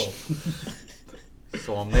following. story go.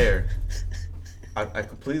 So I'm there. I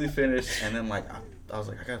completely finished, and then like I was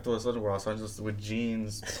like, I gotta throw this underwear off. So I just with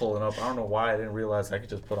jeans pulling up. I don't know why I didn't realize I could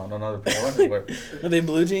just put on another pair of underwear. Are they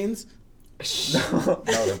blue jeans? No,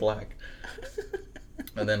 they're black.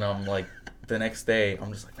 And then I'm like, the next day,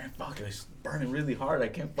 I'm just like, man, fuck it, it's burning really hard. I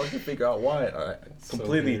can't fucking figure out why. I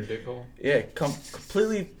completely, So ridiculous. yeah,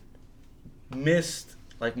 completely missed.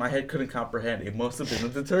 Like my head couldn't comprehend. It must have been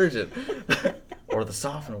the detergent or the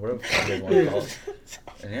softener, whatever the fuck they want to call it.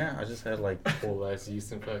 And yeah, I just had like, Full ass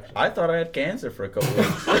yeast infection. I thought I had cancer for a couple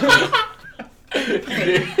weeks.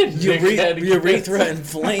 Urethra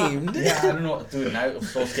inflamed. Yeah, I don't know, dude. And I was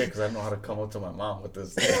so scared because I don't know how to come up to my mom with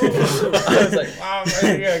this. I was like, Mom, I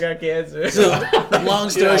think I got cancer. So, long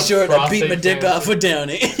story Yeah, short, I beat my prostate dick cancer. off with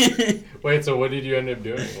Downey. Wait, so what did you end up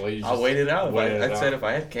doing? Well, you I just waited out. waited I it said out. if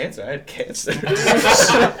I had cancer, I had cancer.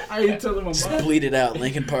 I ain't telling my Just mom. bleed it out,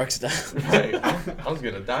 Lincoln Park style. Right. I was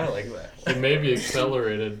gonna die like that. You maybe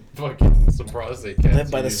accelerated fucking some prostate cancer.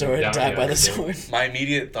 Live by the using sword, Downey die by the everything. sword. My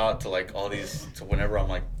immediate thought to like all these, to whenever I'm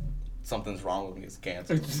like, something's wrong with me, is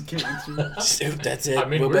cancer. Just cancer. Shoot, that's it. I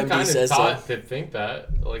mean, What we're MD kind of says taught so. to think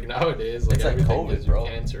that. Like nowadays, like It's like everything COVID, gives you bro.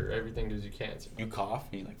 cancer. Everything gives you cancer. You cough,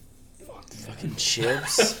 and you're like, Fucking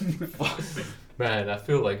chips. Man, I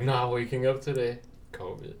feel like not waking up today.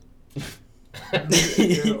 COVID.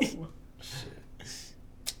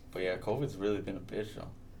 but yeah, COVID's really been a bitch though.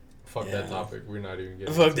 Fuck Yeah. that topic. We're not even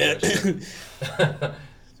getting Fuck into that. shit.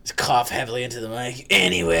 Just cough heavily into the mic.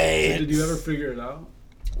 Anyway. Did you ever figure it out?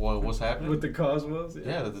 What's happening? What the cause was?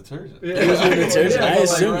 Yeah, the detergent. It was with detergent. I but,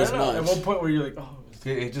 assumed right as now, At much. one point where you're like, oh,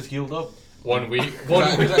 It just healed up. 1 week.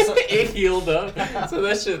 It healed up. So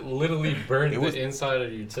that shit literally burned It was- the inside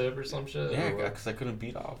of your tip or some shit. Yeah, or what? because I couldn't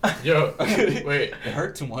beat off. Yo, wait. It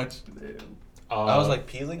hurt too much. Uh, I was like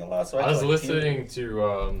peeling a lot, so I was had to, like, peel. listening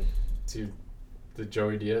to the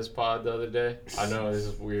Joey Diaz pod the other day. I know this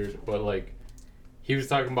is weird, but like he was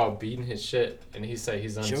talking about beating his shit, and he said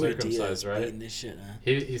he's Joey Diaz uncircumcised, right? beating this shit, huh?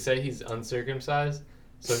 He said he's uncircumcised,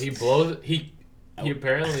 so he blows. He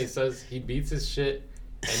apparently says he beats his shit,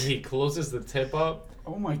 and he closes the tip up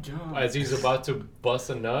oh my god. as he's about to bust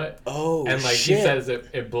a nut, Oh, and like shit. he says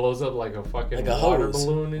it blows up like a fucking Like a water hose.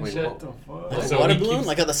 balloon and Wait, shit. What the fuck? Like a So water he balloon? keeps-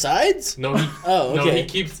 Like on the sides? No, he, Oh, no, okay.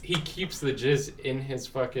 he keeps the jizz in his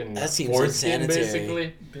fucking That seems foreskin, insanitary.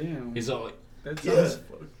 basically. Damn. He's all like, that sounds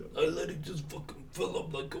Yeah. fucked up. I let it just fucking fill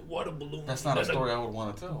up like a water balloon. That's not a story I would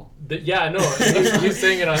want to tell. Yeah, I know. He's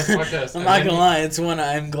saying it on his podcast. I'm and not then gonna lie, it's one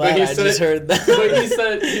I'm glad he I said- just heard that. But he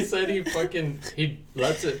said he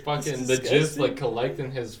lets it fucking the jizz disgusting. like collect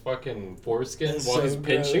in his fucking foreskin That's while so he's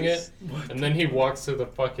pinching gross. it, and then he walks to the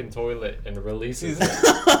fucking toilet and releases it.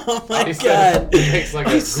 Oh my He said god. it makes like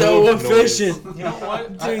a He's so goof noise. efficient. You know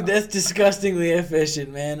what? Dude, that's disgustingly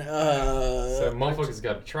efficient, man. So motherfuckers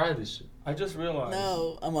gotta try this shit. I just realized.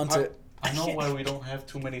 No, I'm onto it. I know why we don't have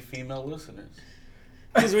too many female listeners.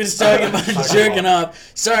 Because we're just talking about Talking jerking about-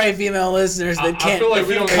 off. Sorry, female listeners I that can't feel like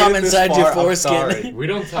we don't come made it this inside your far, I'm sorry. foreskin. We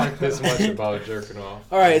don't talk this much about jerking off.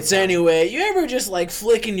 All right, so anyway, you ever just like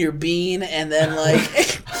flicking your bean and then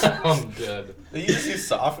like I'm dead. You just use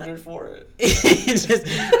softener for it.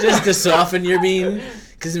 just to soften your bean?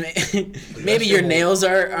 Because maybe your shit will- nails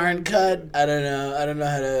aren't cut. I don't know. I don't know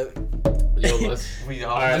how to. Yo, let's. We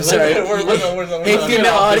All right, I'm sorry. We're Hey, Let's get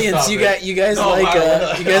female off this audience, topic. you guys No, like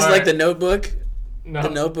I- you guys all like right. The Notebook? No. The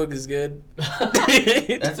Notebook is good. That's Yo,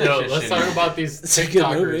 actually let's shitty. talk about these It's a good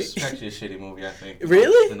movie. TikTokers. It's actually a shitty movie, I think.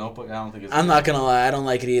 Really? The Notebook, I don't think it's. I'm not gonna lie, I don't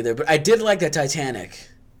like it either. But I did like that Titanic.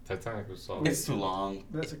 Titanic was solid. It's too long.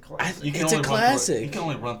 That's a I, classic. You can it's a only run through it. You classic. can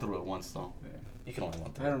only run through it once, though. You can only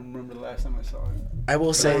want I that. don't remember the last time I saw it. I will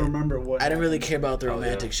But say, I remember what. I didn't really happened. care about the Oh, yeah.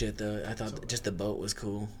 romantic shit though. I thought just the boat was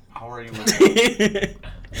cool. How are you?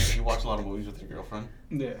 With, you watch a lot of movies with your girlfriend.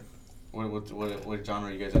 Yeah. What genre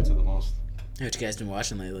are you guys into the most? What you guys been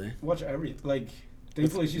watching lately? Watch like.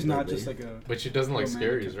 Thankfully, she's not just like a. But she doesn't like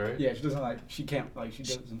romantic- scaries, right? Yeah, she doesn't like. She can't like. She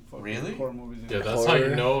doesn't fuck Really? with horror movies. Yeah, that's how you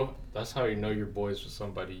Horror. know. That's how you know you're boys with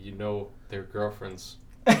somebody. You know their girlfriend's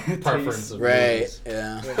Taste. preference of Right. movies. Yeah.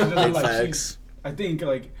 Yeah, she doesn't Big like- facts. I think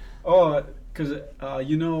like cause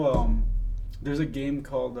there's a game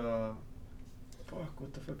called fuck,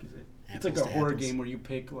 what the fuck is it? It's like Apples a to horror apples. game where you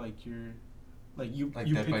pick like your Like you Dead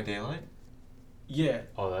pick, by Daylight? yeah.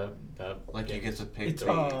 Oh, that Like you get to pick It's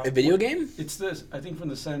three. A video game? It's this I think from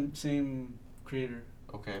the same creator,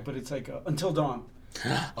 Okay. but it's like Until Dawn.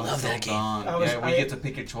 Love that game. Yeah, we get to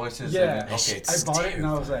pick your choices. Yeah. And, That okay. shit's I bought it and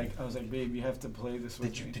I was terrifying. like, babe, you have to play this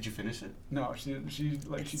with me. Did you finish it? No, she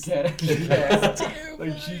like she can't. She can't.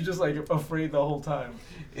 Like she's just like afraid the whole time.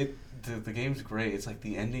 The game's great. It's like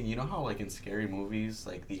the ending. You know how like in scary movies,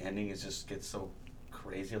 like the ending is just gets so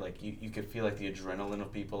crazy. Like you could feel like the adrenaline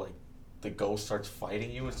of people. Like the ghost starts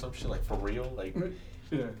fighting you and some shit. Like for real. Like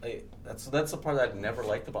that's the part that I never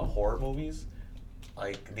liked about horror movies.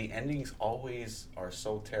 Like the endings always are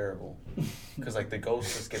so terrible, because like the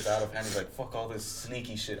ghost just gets out of hand. He's like, "Fuck all this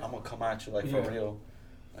sneaky shit. I'm gonna come at you like for real."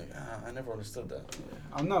 Like I never understood that.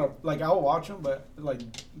 I'm not like I'll watch them, but like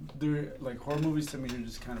they're like horror movies to me are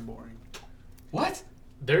just kind of boring. What?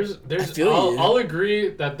 There's feel you. I'll agree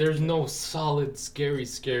that there's no solid scary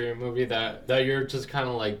movie that you're just kind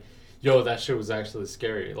of like, yo, that shit was actually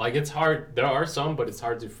scary. Like it's hard. There are some, but it's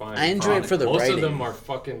hard to find. I enjoy it for the Most writing. of them are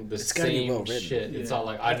fucking the It's gotta be same well written. shit. It's Yeah. all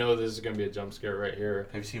like, I know this is gonna be a jump scare right here.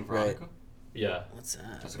 Have you seen Right. Veronica? Yeah, What's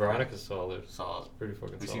that? That's Veronica's solid. Solid. Pretty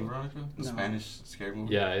fucking Have you solid. seen Veronica? The No. Spanish scary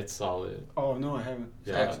movie? Yeah, it's solid. Oh no, I haven't.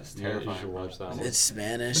 Yeah, It's you terrifying. should watch that one. It's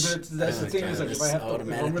Spanish. But that's the thing is like if I have to, if I'm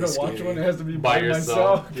gonna automatically watch scary. one, it has to be By by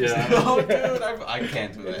yourself. myself. Yeah. Oh, dude, I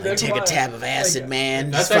can't do that. That's Take a why- tab of acid, like,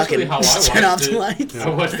 man. That's Just actually fucking how I watched turn off it. the lights. I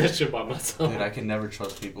watched that shit by myself. Dude, I can never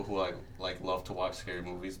trust people who like love to watch scary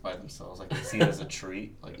movies by themselves. Like they see it as a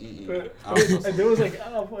treat. Like, And there was like,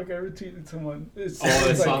 oh fuck, I retweeted someone. It's, Oh, I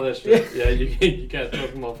it's saw like, that shit. Yeah, you can't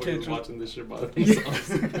trust motherfuckers Can't trust- watching this shit by themselves.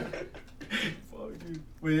 Fuck, dude.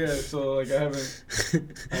 But yeah, so like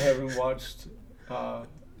I haven't watched.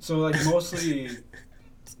 So like mostly,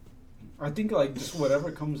 I think like just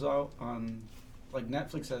whatever comes out on, like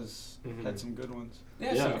Netflix has Mhm. had some good ones.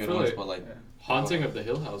 yeah, Yeah, some I good feel ones, like- but like, Yeah. Haunting of the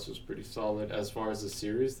Hill House was pretty solid as far as the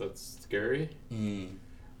series that's scary.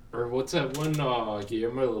 Or what's that one?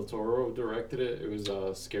 Guillermo del Toro directed it. It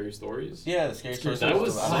was Scary Stories. yeah, the scary stories. That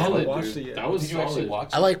was I haven't solid, watched dude. it yet. That was Did you actually solid. watch?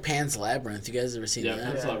 I like Pan's Labyrinth. You guys ever seen Yeah, that?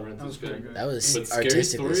 Pan's Yeah, Labyrinth that was was pretty good. good. That was But Scary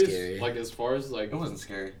artistically Stories, scary. like as far as like It wasn't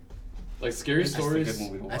scary. Scary It's just a Stories. good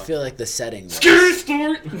movie to I watch. feel like the setting. was. Scary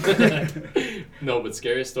Story. No, but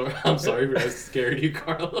Scary Story. I'm sorry if I scared you,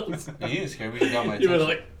 Carlos. He is scary. You got my You attention. were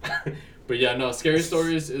like, but yeah, no. Scary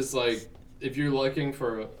Stories is like if you're looking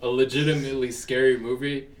for a legitimately scary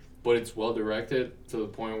movie, but it's well directed to the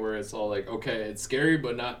point where it's all like, okay, it's scary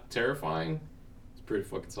but not terrifying. It's pretty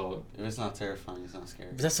fucking solid. If it's not terrifying, it's not scary.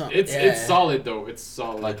 But that's not. It's yeah. solid though. It's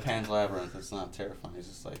solid. Like Pan's Labyrinth, it's not terrifying. It's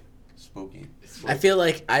just like spooky. It's I like- feel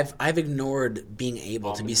like I've ignored being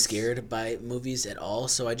able to be Ominous. scared by movies at all,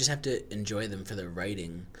 so I just have to enjoy them for their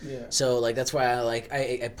writing. Yeah. So like that's why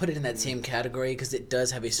I put it in that same category because it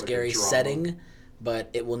does have a like a scary drama. setting, but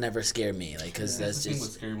it will never scare me because That's that's the thing with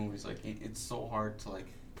just scary movies. Like it's so hard to like,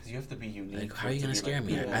 because you have to be unique. like for how are it you to gonna be, scare like,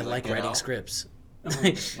 me? people I to, like get writing out. scripts.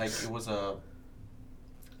 Like it was a,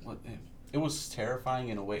 what? It was terrifying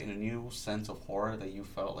in a way, in a new sense of horror that you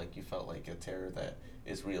felt like a terror that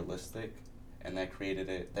is realistic, and that created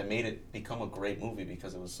it, that made it become a great movie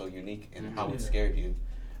because it was so unique in how it Yeah. scared you.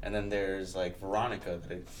 And then there's like Veronica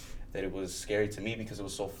that it was scary to me because it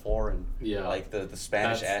was so foreign. Yeah. Like the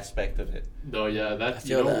Spanish That's- aspect of it. No, yeah, I that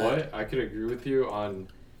you feel know that. what? I could agree with you on.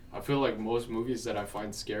 I feel like most movies that I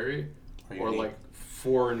find scary Are are unique. like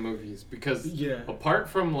foreign movies because Yeah. apart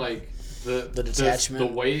from like the detachment.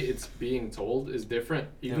 the way it's being told is different.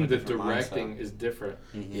 Even a the different directing mindset. is different.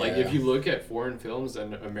 Mhm. Like Yeah. if you look at foreign films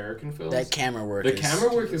and American films, That camera work. the is,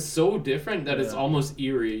 camera work is so different that it's Yeah. almost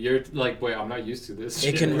eerie. You're like, wait, I'm not used to this.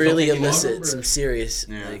 It shit. can Or really something. elicit remember- some serious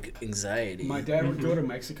Yeah. like anxiety. My dad would go to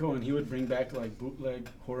Mexico and he would bring back like bootleg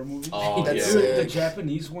horror movies. Oh, That's Dude, sick. the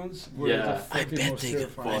Japanese ones were Yeah. the I fucking bet most they get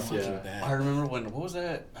terrifying. fuck fucking yeah. bad. I remember what was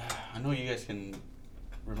that? I know you guys can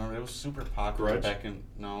remember. It was super popular Grudge? back in.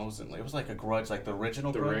 No, it wasn't. It was like a Grudge, like the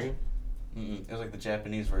original The Grudge. Ring. It was like the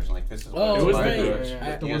Japanese version. Like this is. Oh, it was right. the Yeah, Garage.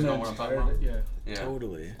 yeah. You guys know what I'm talking about? Yeah. Yeah.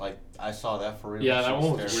 Totally. Like I saw that for real. Yeah, Shit that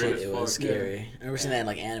one was scary. weird. Shit, as it was fuck, scary. I remember seeing that in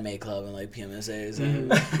like Anime Club and like PMSAs.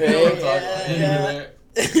 And, Yeah.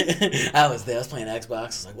 I was there. I was playing Xbox. I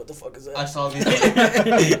was like, what the fuck is that? I saw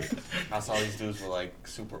these dudes with like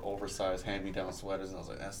super oversized hand-me-down sweaters, and I was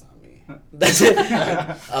like, that's not me. That's it.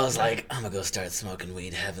 I was like, I'm gonna go start smoking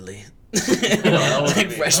weed heavily. That wasn't Like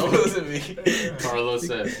me. freshman. That wasn't me. Carlos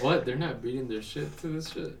said, "What? They're not beating their shit to this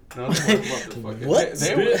shit." No, What?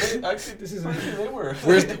 They actually, this is they were.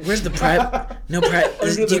 Where's the private? No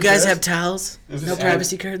privacy. Do you guys have towels? This No is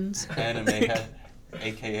privacy curtains. Anime head,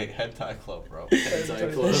 aka hentai club, bro.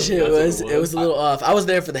 Hentai club. Shit That's what it was a little off. I was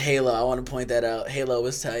there for the Halo. I want to point that out. Halo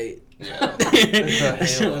was tight. Yeah, That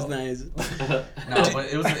shit was nice. No, but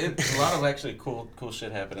it was a lot of actually cool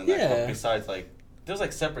shit happened in that Yeah. club. Besides, like, there was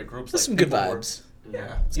like separate groups. There's Like, some good people were- vibes.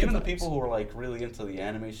 Yeah, It's even good the vibes. people who were like really into the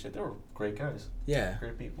anime shit, they were great guys, Yeah.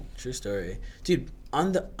 great people. True story, dude.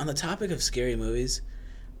 On the topic of scary movies,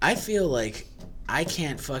 I feel like I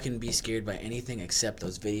can't fucking be scared by anything except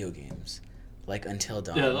those video games, like Until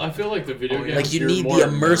Dawn. Yeah, I feel like the video games. Like you you're need more the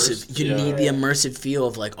immersive. immersed. You Yeah. need the immersive feel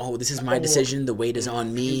of like, oh, this is my Oh, decision. The weight is on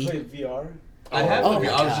You me. played VR? I have. Oh I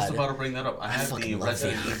my was just God. about to bring that up. I have fucking the love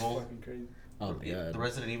Resident VR. Evil. Fucking crazy. Oh my The god.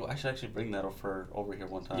 Resident Evil. I should actually bring that up for over here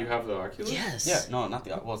one time. You have the Oculus? Yes. Yeah, no, not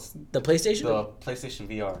the. Well, it's The PlayStation. the PlayStation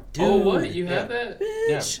VR. Dude. Oh, what? You Yeah. have that?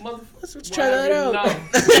 Bitch. Yeah. Let's Why try that have you out.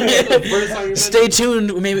 not? The first time you Stay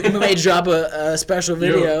tuned. We may drop a special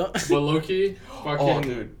video. But low key, fucking. Oh,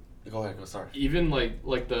 dude. Go ahead. Go. Sorry. Even like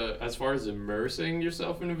as far as immersing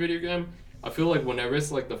yourself in a video game, I feel like whenever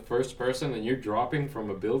it's like the first person and you're dropping from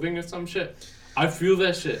a building or some shit, I feel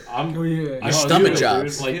that shit. Oh, yeah. I Your feel stomach it, dude.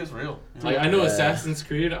 drops. Like, It is real. like I know Yeah. Assassin's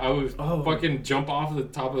Creed, I would Oh. fucking jump off the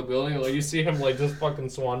top of the building. Like you see him like just fucking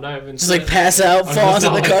swan dive and Just shit. like pass out, I'm fall just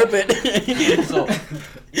onto the like- carpet. So,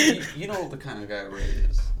 you know the kind of guy Ray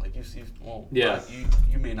is. Like you see, well, Yeah.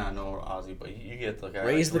 You may not know Ozzy, but you get the guy.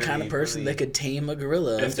 Ray's like, the kind of really, person really, that could tame a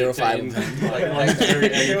gorilla if there were five of Entertain. them. like very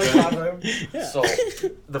There was entertaining. five of them. Yeah. So,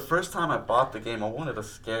 the first time I bought the game, I wanted to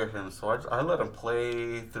scare him, so I let him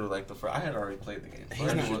play through like the first. I had already played the game. So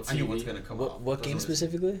He's I, not- knew I knew what's gonna come What, out. what game Doesn't-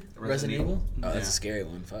 specifically? Resident Evil? Oh, that's Yeah. a scary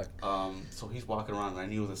one. Fuck. So he's walking around, and I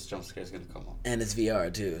knew this jump scare is gonna come up. And it's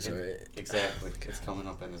VR too, so right. Exactly, it's coming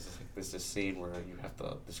up, and there's this scene where you have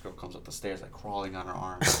to. This girl comes up the stairs like crawling on her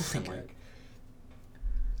arms, and like.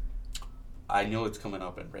 I know it's coming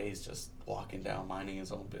up, and Ray's just walking down, minding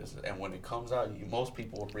his own business. And when it comes out, most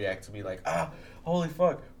people would react to me like, "Ah, holy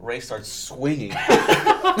fuck!" Ray starts swinging. He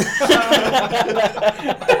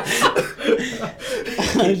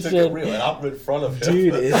took it real, and I'm in front of him.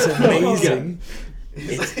 Dude, it's amazing.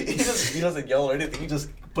 He doesn't yell or anything. He just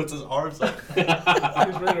puts his arms up. He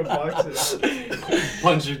was ready to box it.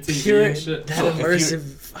 Punch your TV Pure, and shit. that So if immersive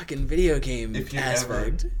fucking video game if you're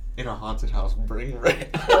aspect. In a haunted house, bring Ray.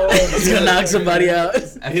 He's gonna knock somebody out.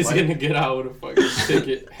 He's gonna get out with a fucking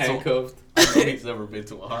ticket, handcuffed. I know he's never been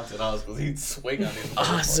to a haunted house because he'd swing on his.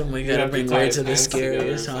 Awesome, we You gotta have to bring tie Ray his to the hands together or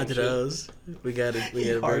scariest some haunted shit. house. We gotta He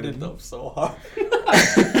bring hardened him. up so hard.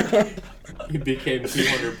 He became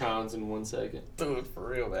 200 pounds in 1 second. Dude, for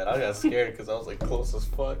real, man. I got scared because I was like close as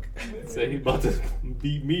fuck. Say he about to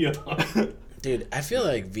beat me up. Dude, I feel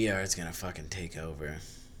like VR is gonna fucking take over.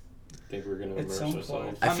 Think we're gonna At immerse some ourselves.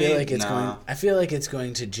 point. I I feel mean, like it's nah. going. I feel like it's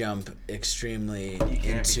going to jump extremely can't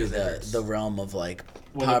into because it hurts. the realm of like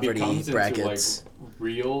When it poverty becomes brackets. into, like,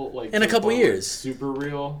 real, like In a couple like, years. super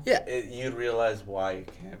real. Yeah, You'd realize why you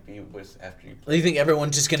can't be with after you. you think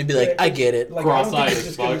everyone's just gonna be like, I get it. Like, I don't think Cross-eyed it's as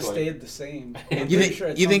just gonna fuck, like- stay the same. I'm You pretty think sure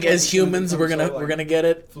at you some think point as it's gonna humans become we're gonna so, we're gonna get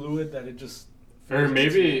it? fluid that it just. Or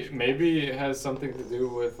maybe it has something to do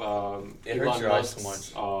with It Elon hurts your eyes so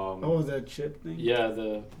Musk's, much. Oh, the chip thing. yeah,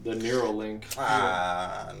 the Neuralink. No.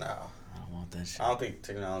 I don't want that shit. I don't think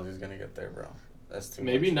technology is gonna get there, bro. That's too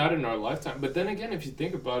Maybe much. not in our lifetime, but then again, if you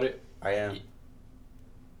think about it, I am.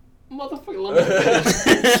 motherfucker, let me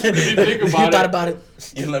finish. If you think You about thought it, about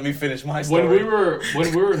it. You let me finish my story. when we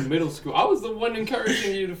were in middle school, I was the one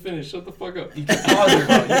encouraging you to finish. Shut the fuck up. You kept pausing,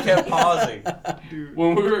 bro. You kept pausing.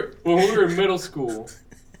 When we were in middle school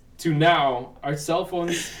to now, our cell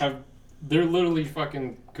phones they're literally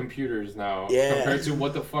fucking computers now. Yeah. Compared to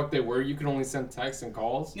what the fuck they were, you can only send texts and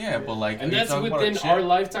calls. Yeah, but like, And are you that's talking about within a chip? our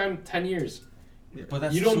lifetime, 10 years. But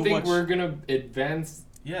that's You don't too think much. we're gonna advance?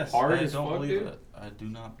 Yes, hard I as don't fuck, believe dude? it. I do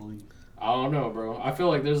not believe. I don't know, bro. I feel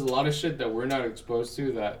like there's a lot of shit that we're not exposed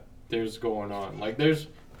to that there's going on. Like there's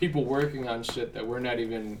people working on shit that we're not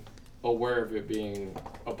even aware of it being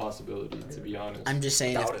a possibility, to be honest. I'm just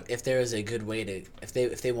saying, Doubt it. if there is a good way to,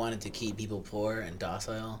 if they wanted to keep people poor and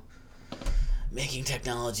docile, making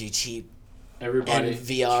technology cheap everybody. and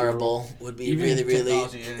VRable would be Even really, really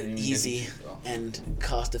technology and easy even- and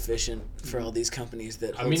cost efficient for all these companies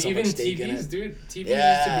that I hold mean, so even much stake in TVs, it. dude. TVs used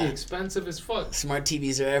Yeah. to be expensive as fuck. Smart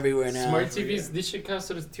TVs are everywhere now. Smart TVs, this shit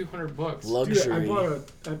costed us $200. Luxury. Dude,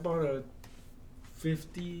 I bought a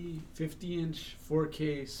 50-inch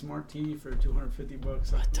 4K smart TV for $250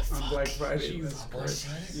 What the on fuck? Black Friday. Jesus That's-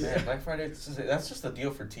 Christ. Yeah, Black Friday. That's just a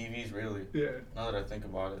deal for TVs, really. Yeah. Now that I think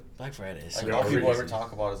about it, Black Friday is like so all people ever crazy.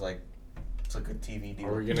 talk about is like, it's a good TV deal.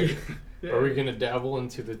 Are we gonna Yeah. Are we gonna dabble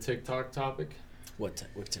into the TikTok topic? What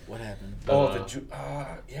happened?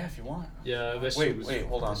 Yeah, if you want. Yeah, that shit Wait, was.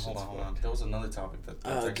 hold on. that shit's fucked. There was another topic that's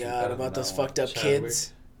Oh actually god, better than about that those one. fucked up Chadwick.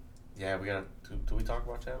 kids. Yeah, we gotta. Do we talk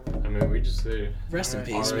about Chadwick? I mean, we just say Rest in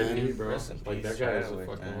Alright. peace, R.I.P., man. bro. Rest in Like peace, that guy is a Chadwick,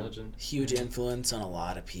 fucking man. legend. Huge influence on a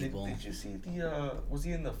lot of people. Did you see the? Was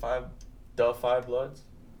he in the Five Bloods?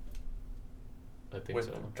 I think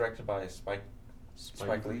so. Directed by Spike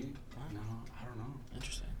Lee. No, I don't know.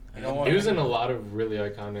 Interesting. You know what? He was in a lot of really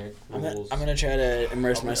iconic I'm roles. gonna try to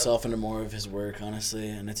immerse Oh, yeah. myself into more of his work, honestly,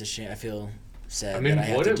 and it's a shame. I feel sad I mean, that I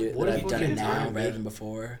have what to if- do what that. if I've done it fucking now time, rather dude? than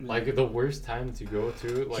before. Like the worst time to go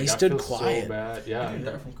to. Like He I stood feel quiet. so bad. He Yeah. didn't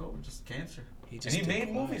die from COVID, just cancer. He And he stood made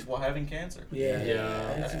quiet. movies while having cancer. Yeah,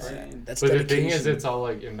 Yeah. That's Yeah. insane. That's But the dedication. thing is, it's all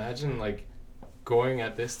like, imagine like going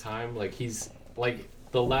at this time, like he's like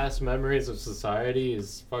the last memories of society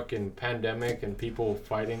is fucking pandemic and people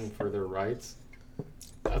fighting for their rights.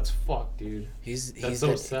 That's fucked, dude. He's That's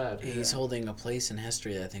so sad. He's holding a place in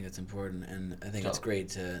history. I think it's important, and I think it's Oh. great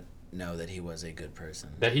to know that he was a good person.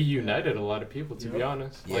 That he united a lot of people, to be Yep.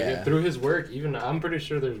 honest. Yeah. Like through his work, even I'm pretty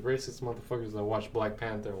sure there's racist motherfuckers that watch Black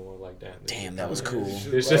Panther and were like, damn. this Damn, is that was kinda-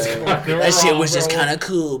 cool. It's just That kinda That shit wrong, was just bro. kind of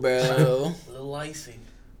cool, bro. A little icy.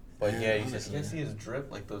 But Yeah, yeah, you honestly. can see his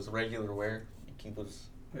drip, like those regular wear. He was.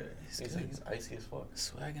 Yeah. He's icy as fuck.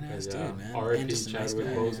 Swagging But ass yeah, dude, man. And R.I.P. just a nice Chadwick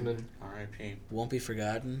guy. Boseman. R.I.P. Won't be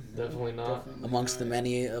forgotten Definitely not. Definitely amongst the not.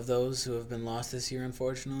 many of those who have been lost this year,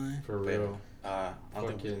 unfortunately. For But, real. I don't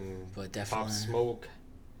think Fucking But Pop definitely, Smoke.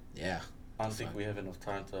 yeah. I don't think we have enough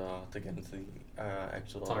time to get into the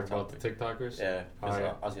actual Talk about the topic. TikTokers. Yeah, because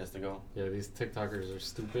Alright. Ozzy has to go. Yeah, these TikTokers are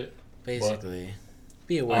stupid. Basically,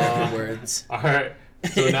 be aware of your words. All right.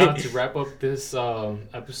 So now to wrap up this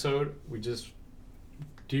episode,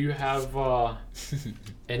 do you have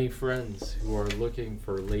any friends who are looking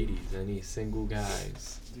for ladies? Any single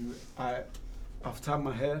guys Dude, off the top of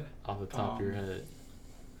my head, off the top of your head?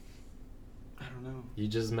 I don't know. You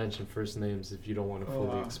just mentioned first names if you don't want to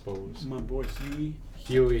fully expose. My boy Huey.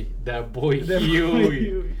 Huey, that boy That boy Huey.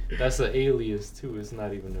 Huey. That's an alias too. It's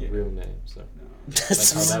not even a Yeah. real name. So No.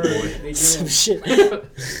 That's how some, that boy- They some gave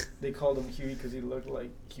shit. They called him Huey because he looked like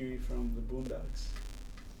Huey from the Boondocks.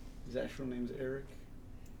 His actual name's Eric.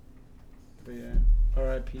 But yeah,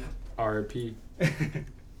 R.I.P. R.I.P.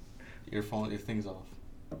 Your thing's off.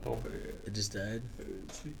 Oh. It just died.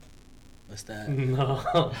 What's that?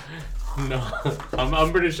 No, no.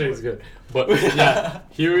 I'm pretty sure he's good. But yeah,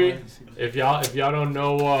 Huey. If y'all don't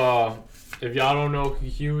know who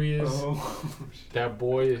Huey is, Oh. that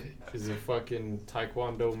boy is a fucking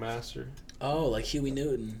Taekwondo master. Oh, like Huey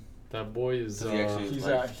Newton. That boy is Does he actually, He's,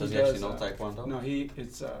 like, he does he actually does, know Taekwondo? No, he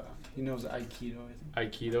knows Aikido. I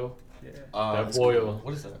think. Aikido. Yeah. That that's boy. cool.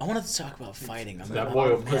 What is that? I wanted to talk about fighting. I'm That not-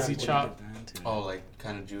 boy, a man, pussy I wanna chop. get into it. Oh, like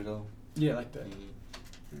kind of judo. Yeah, like that.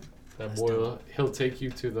 That That's boy. dope. He'll take you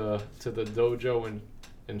to the dojo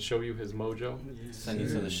and show you his mojo. Send you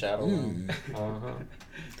to the shadow Mm. realm. Uh huh.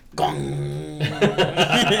 Gong.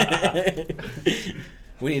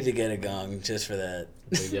 We need to get a gong just for that.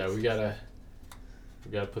 But yeah, we gotta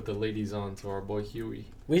put the ladies on to our boy Huey.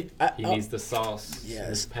 He Oh, needs the sauce. Yes.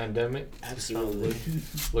 This pandemic. absolutely.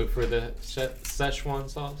 Look for the Szechuan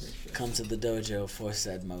sauce. Come to the dojo for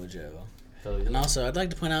said mojo. Hell yeah. And also, I'd like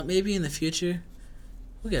to point out, maybe in the future,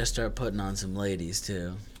 we gotta start putting on some ladies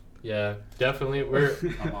too. Yeah, definitely.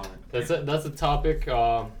 I'm on it. That's a topic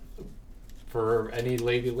for any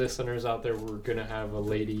lady listeners out there. We're gonna have a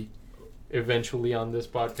lady eventually on this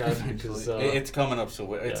podcast because It's coming up,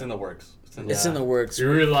 so it's yeah. in the works. It's in It's in the works. you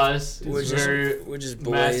realize We're it's just, very we're just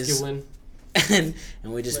boys, masculine. and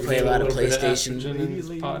we just Like play a a lot of little bit of PlayStation. estrogen. Lady,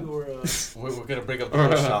 this pod. or We're gonna bring up the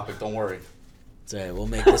first topic. Don't worry. It's alright. We'll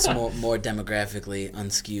make this more demographically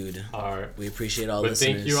unskewed. All right. We appreciate all But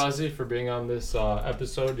listeners. thank you, Ozzy, for being on this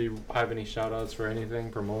episode. Do you have any shout outs for anything?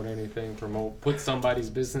 Promote anything? Put somebody's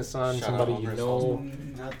business on, Shout somebody out you Homer's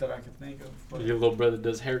know. not that I can think of. But Your little brother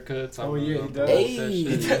does haircuts. Oh, yeah, he does. Hey.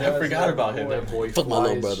 That shit. I forgot about him. That boy Fuck my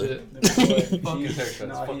little flies brother. shit. the boy, Fuck his he's- haircuts.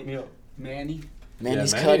 no, Fuck he- me up. Manny.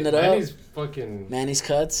 Manny's Manny- cutting it up. Manny's fucking. Manny's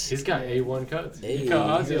cuts. He's got A1 cuts. Hey. He cut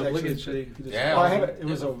He Ozzy did up. Look actually at today. shit. He just- Yeah, Oh, I have it. It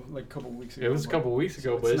was like a couple weeks ago. It was a couple weeks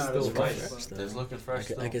ago, but it's not still as fresh. fresh, though. It's looking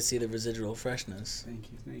fresh. I could see the residual freshness.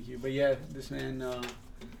 Thank you. But yeah, this man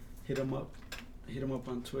hit him up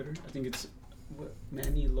on Twitter. I think it's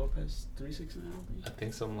Manny Lopez 369. I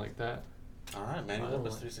think something like that. All right, Manny Wow.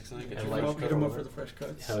 Lopez 369. Get And your like- fresh cut Hit him up over for the fresh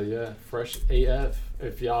cuts. Hell yeah, fresh AF.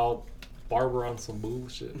 If y'all barber on some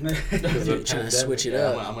bullshit. Because You're trying to switch it there.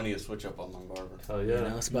 up. I'm gonna need to switch up on my barber. Hell You yeah.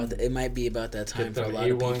 know, it's about it might be about that time Get for a them lot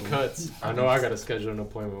of A1 people. cuts. I know I gotta schedule an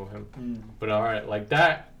appointment with him. Mm. But all right, like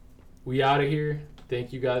that, we out of here.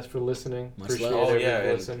 Thank you guys for listening. Much Appreciate love. Oh, every yeah,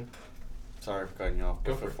 and- listen. Sorry for cutting you off.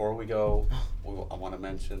 Go But for it. before we go, I want to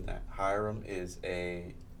mention that Hiram is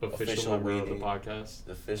a Official member of the weenie. podcast.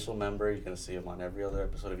 The official member. You're gonna see him on every other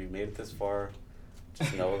episode. If you made it this far,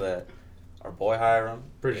 just know that our boy Hiram.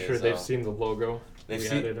 Pretty sure is, they've seen the logo. they've We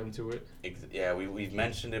seen- added them to it. Yeah, we've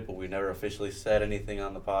mentioned it, but we never officially said anything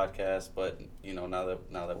on the podcast. But you know, now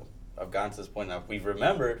that I've gotten to this point, now we've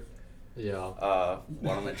remembered. Yeah.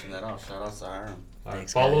 Want to mention that? Shout out to Hiram. All right,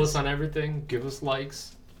 Thanks, follow guys. us on everything. Give us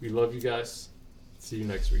likes. We love you guys. See you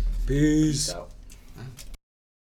next week. Peace. Peace out.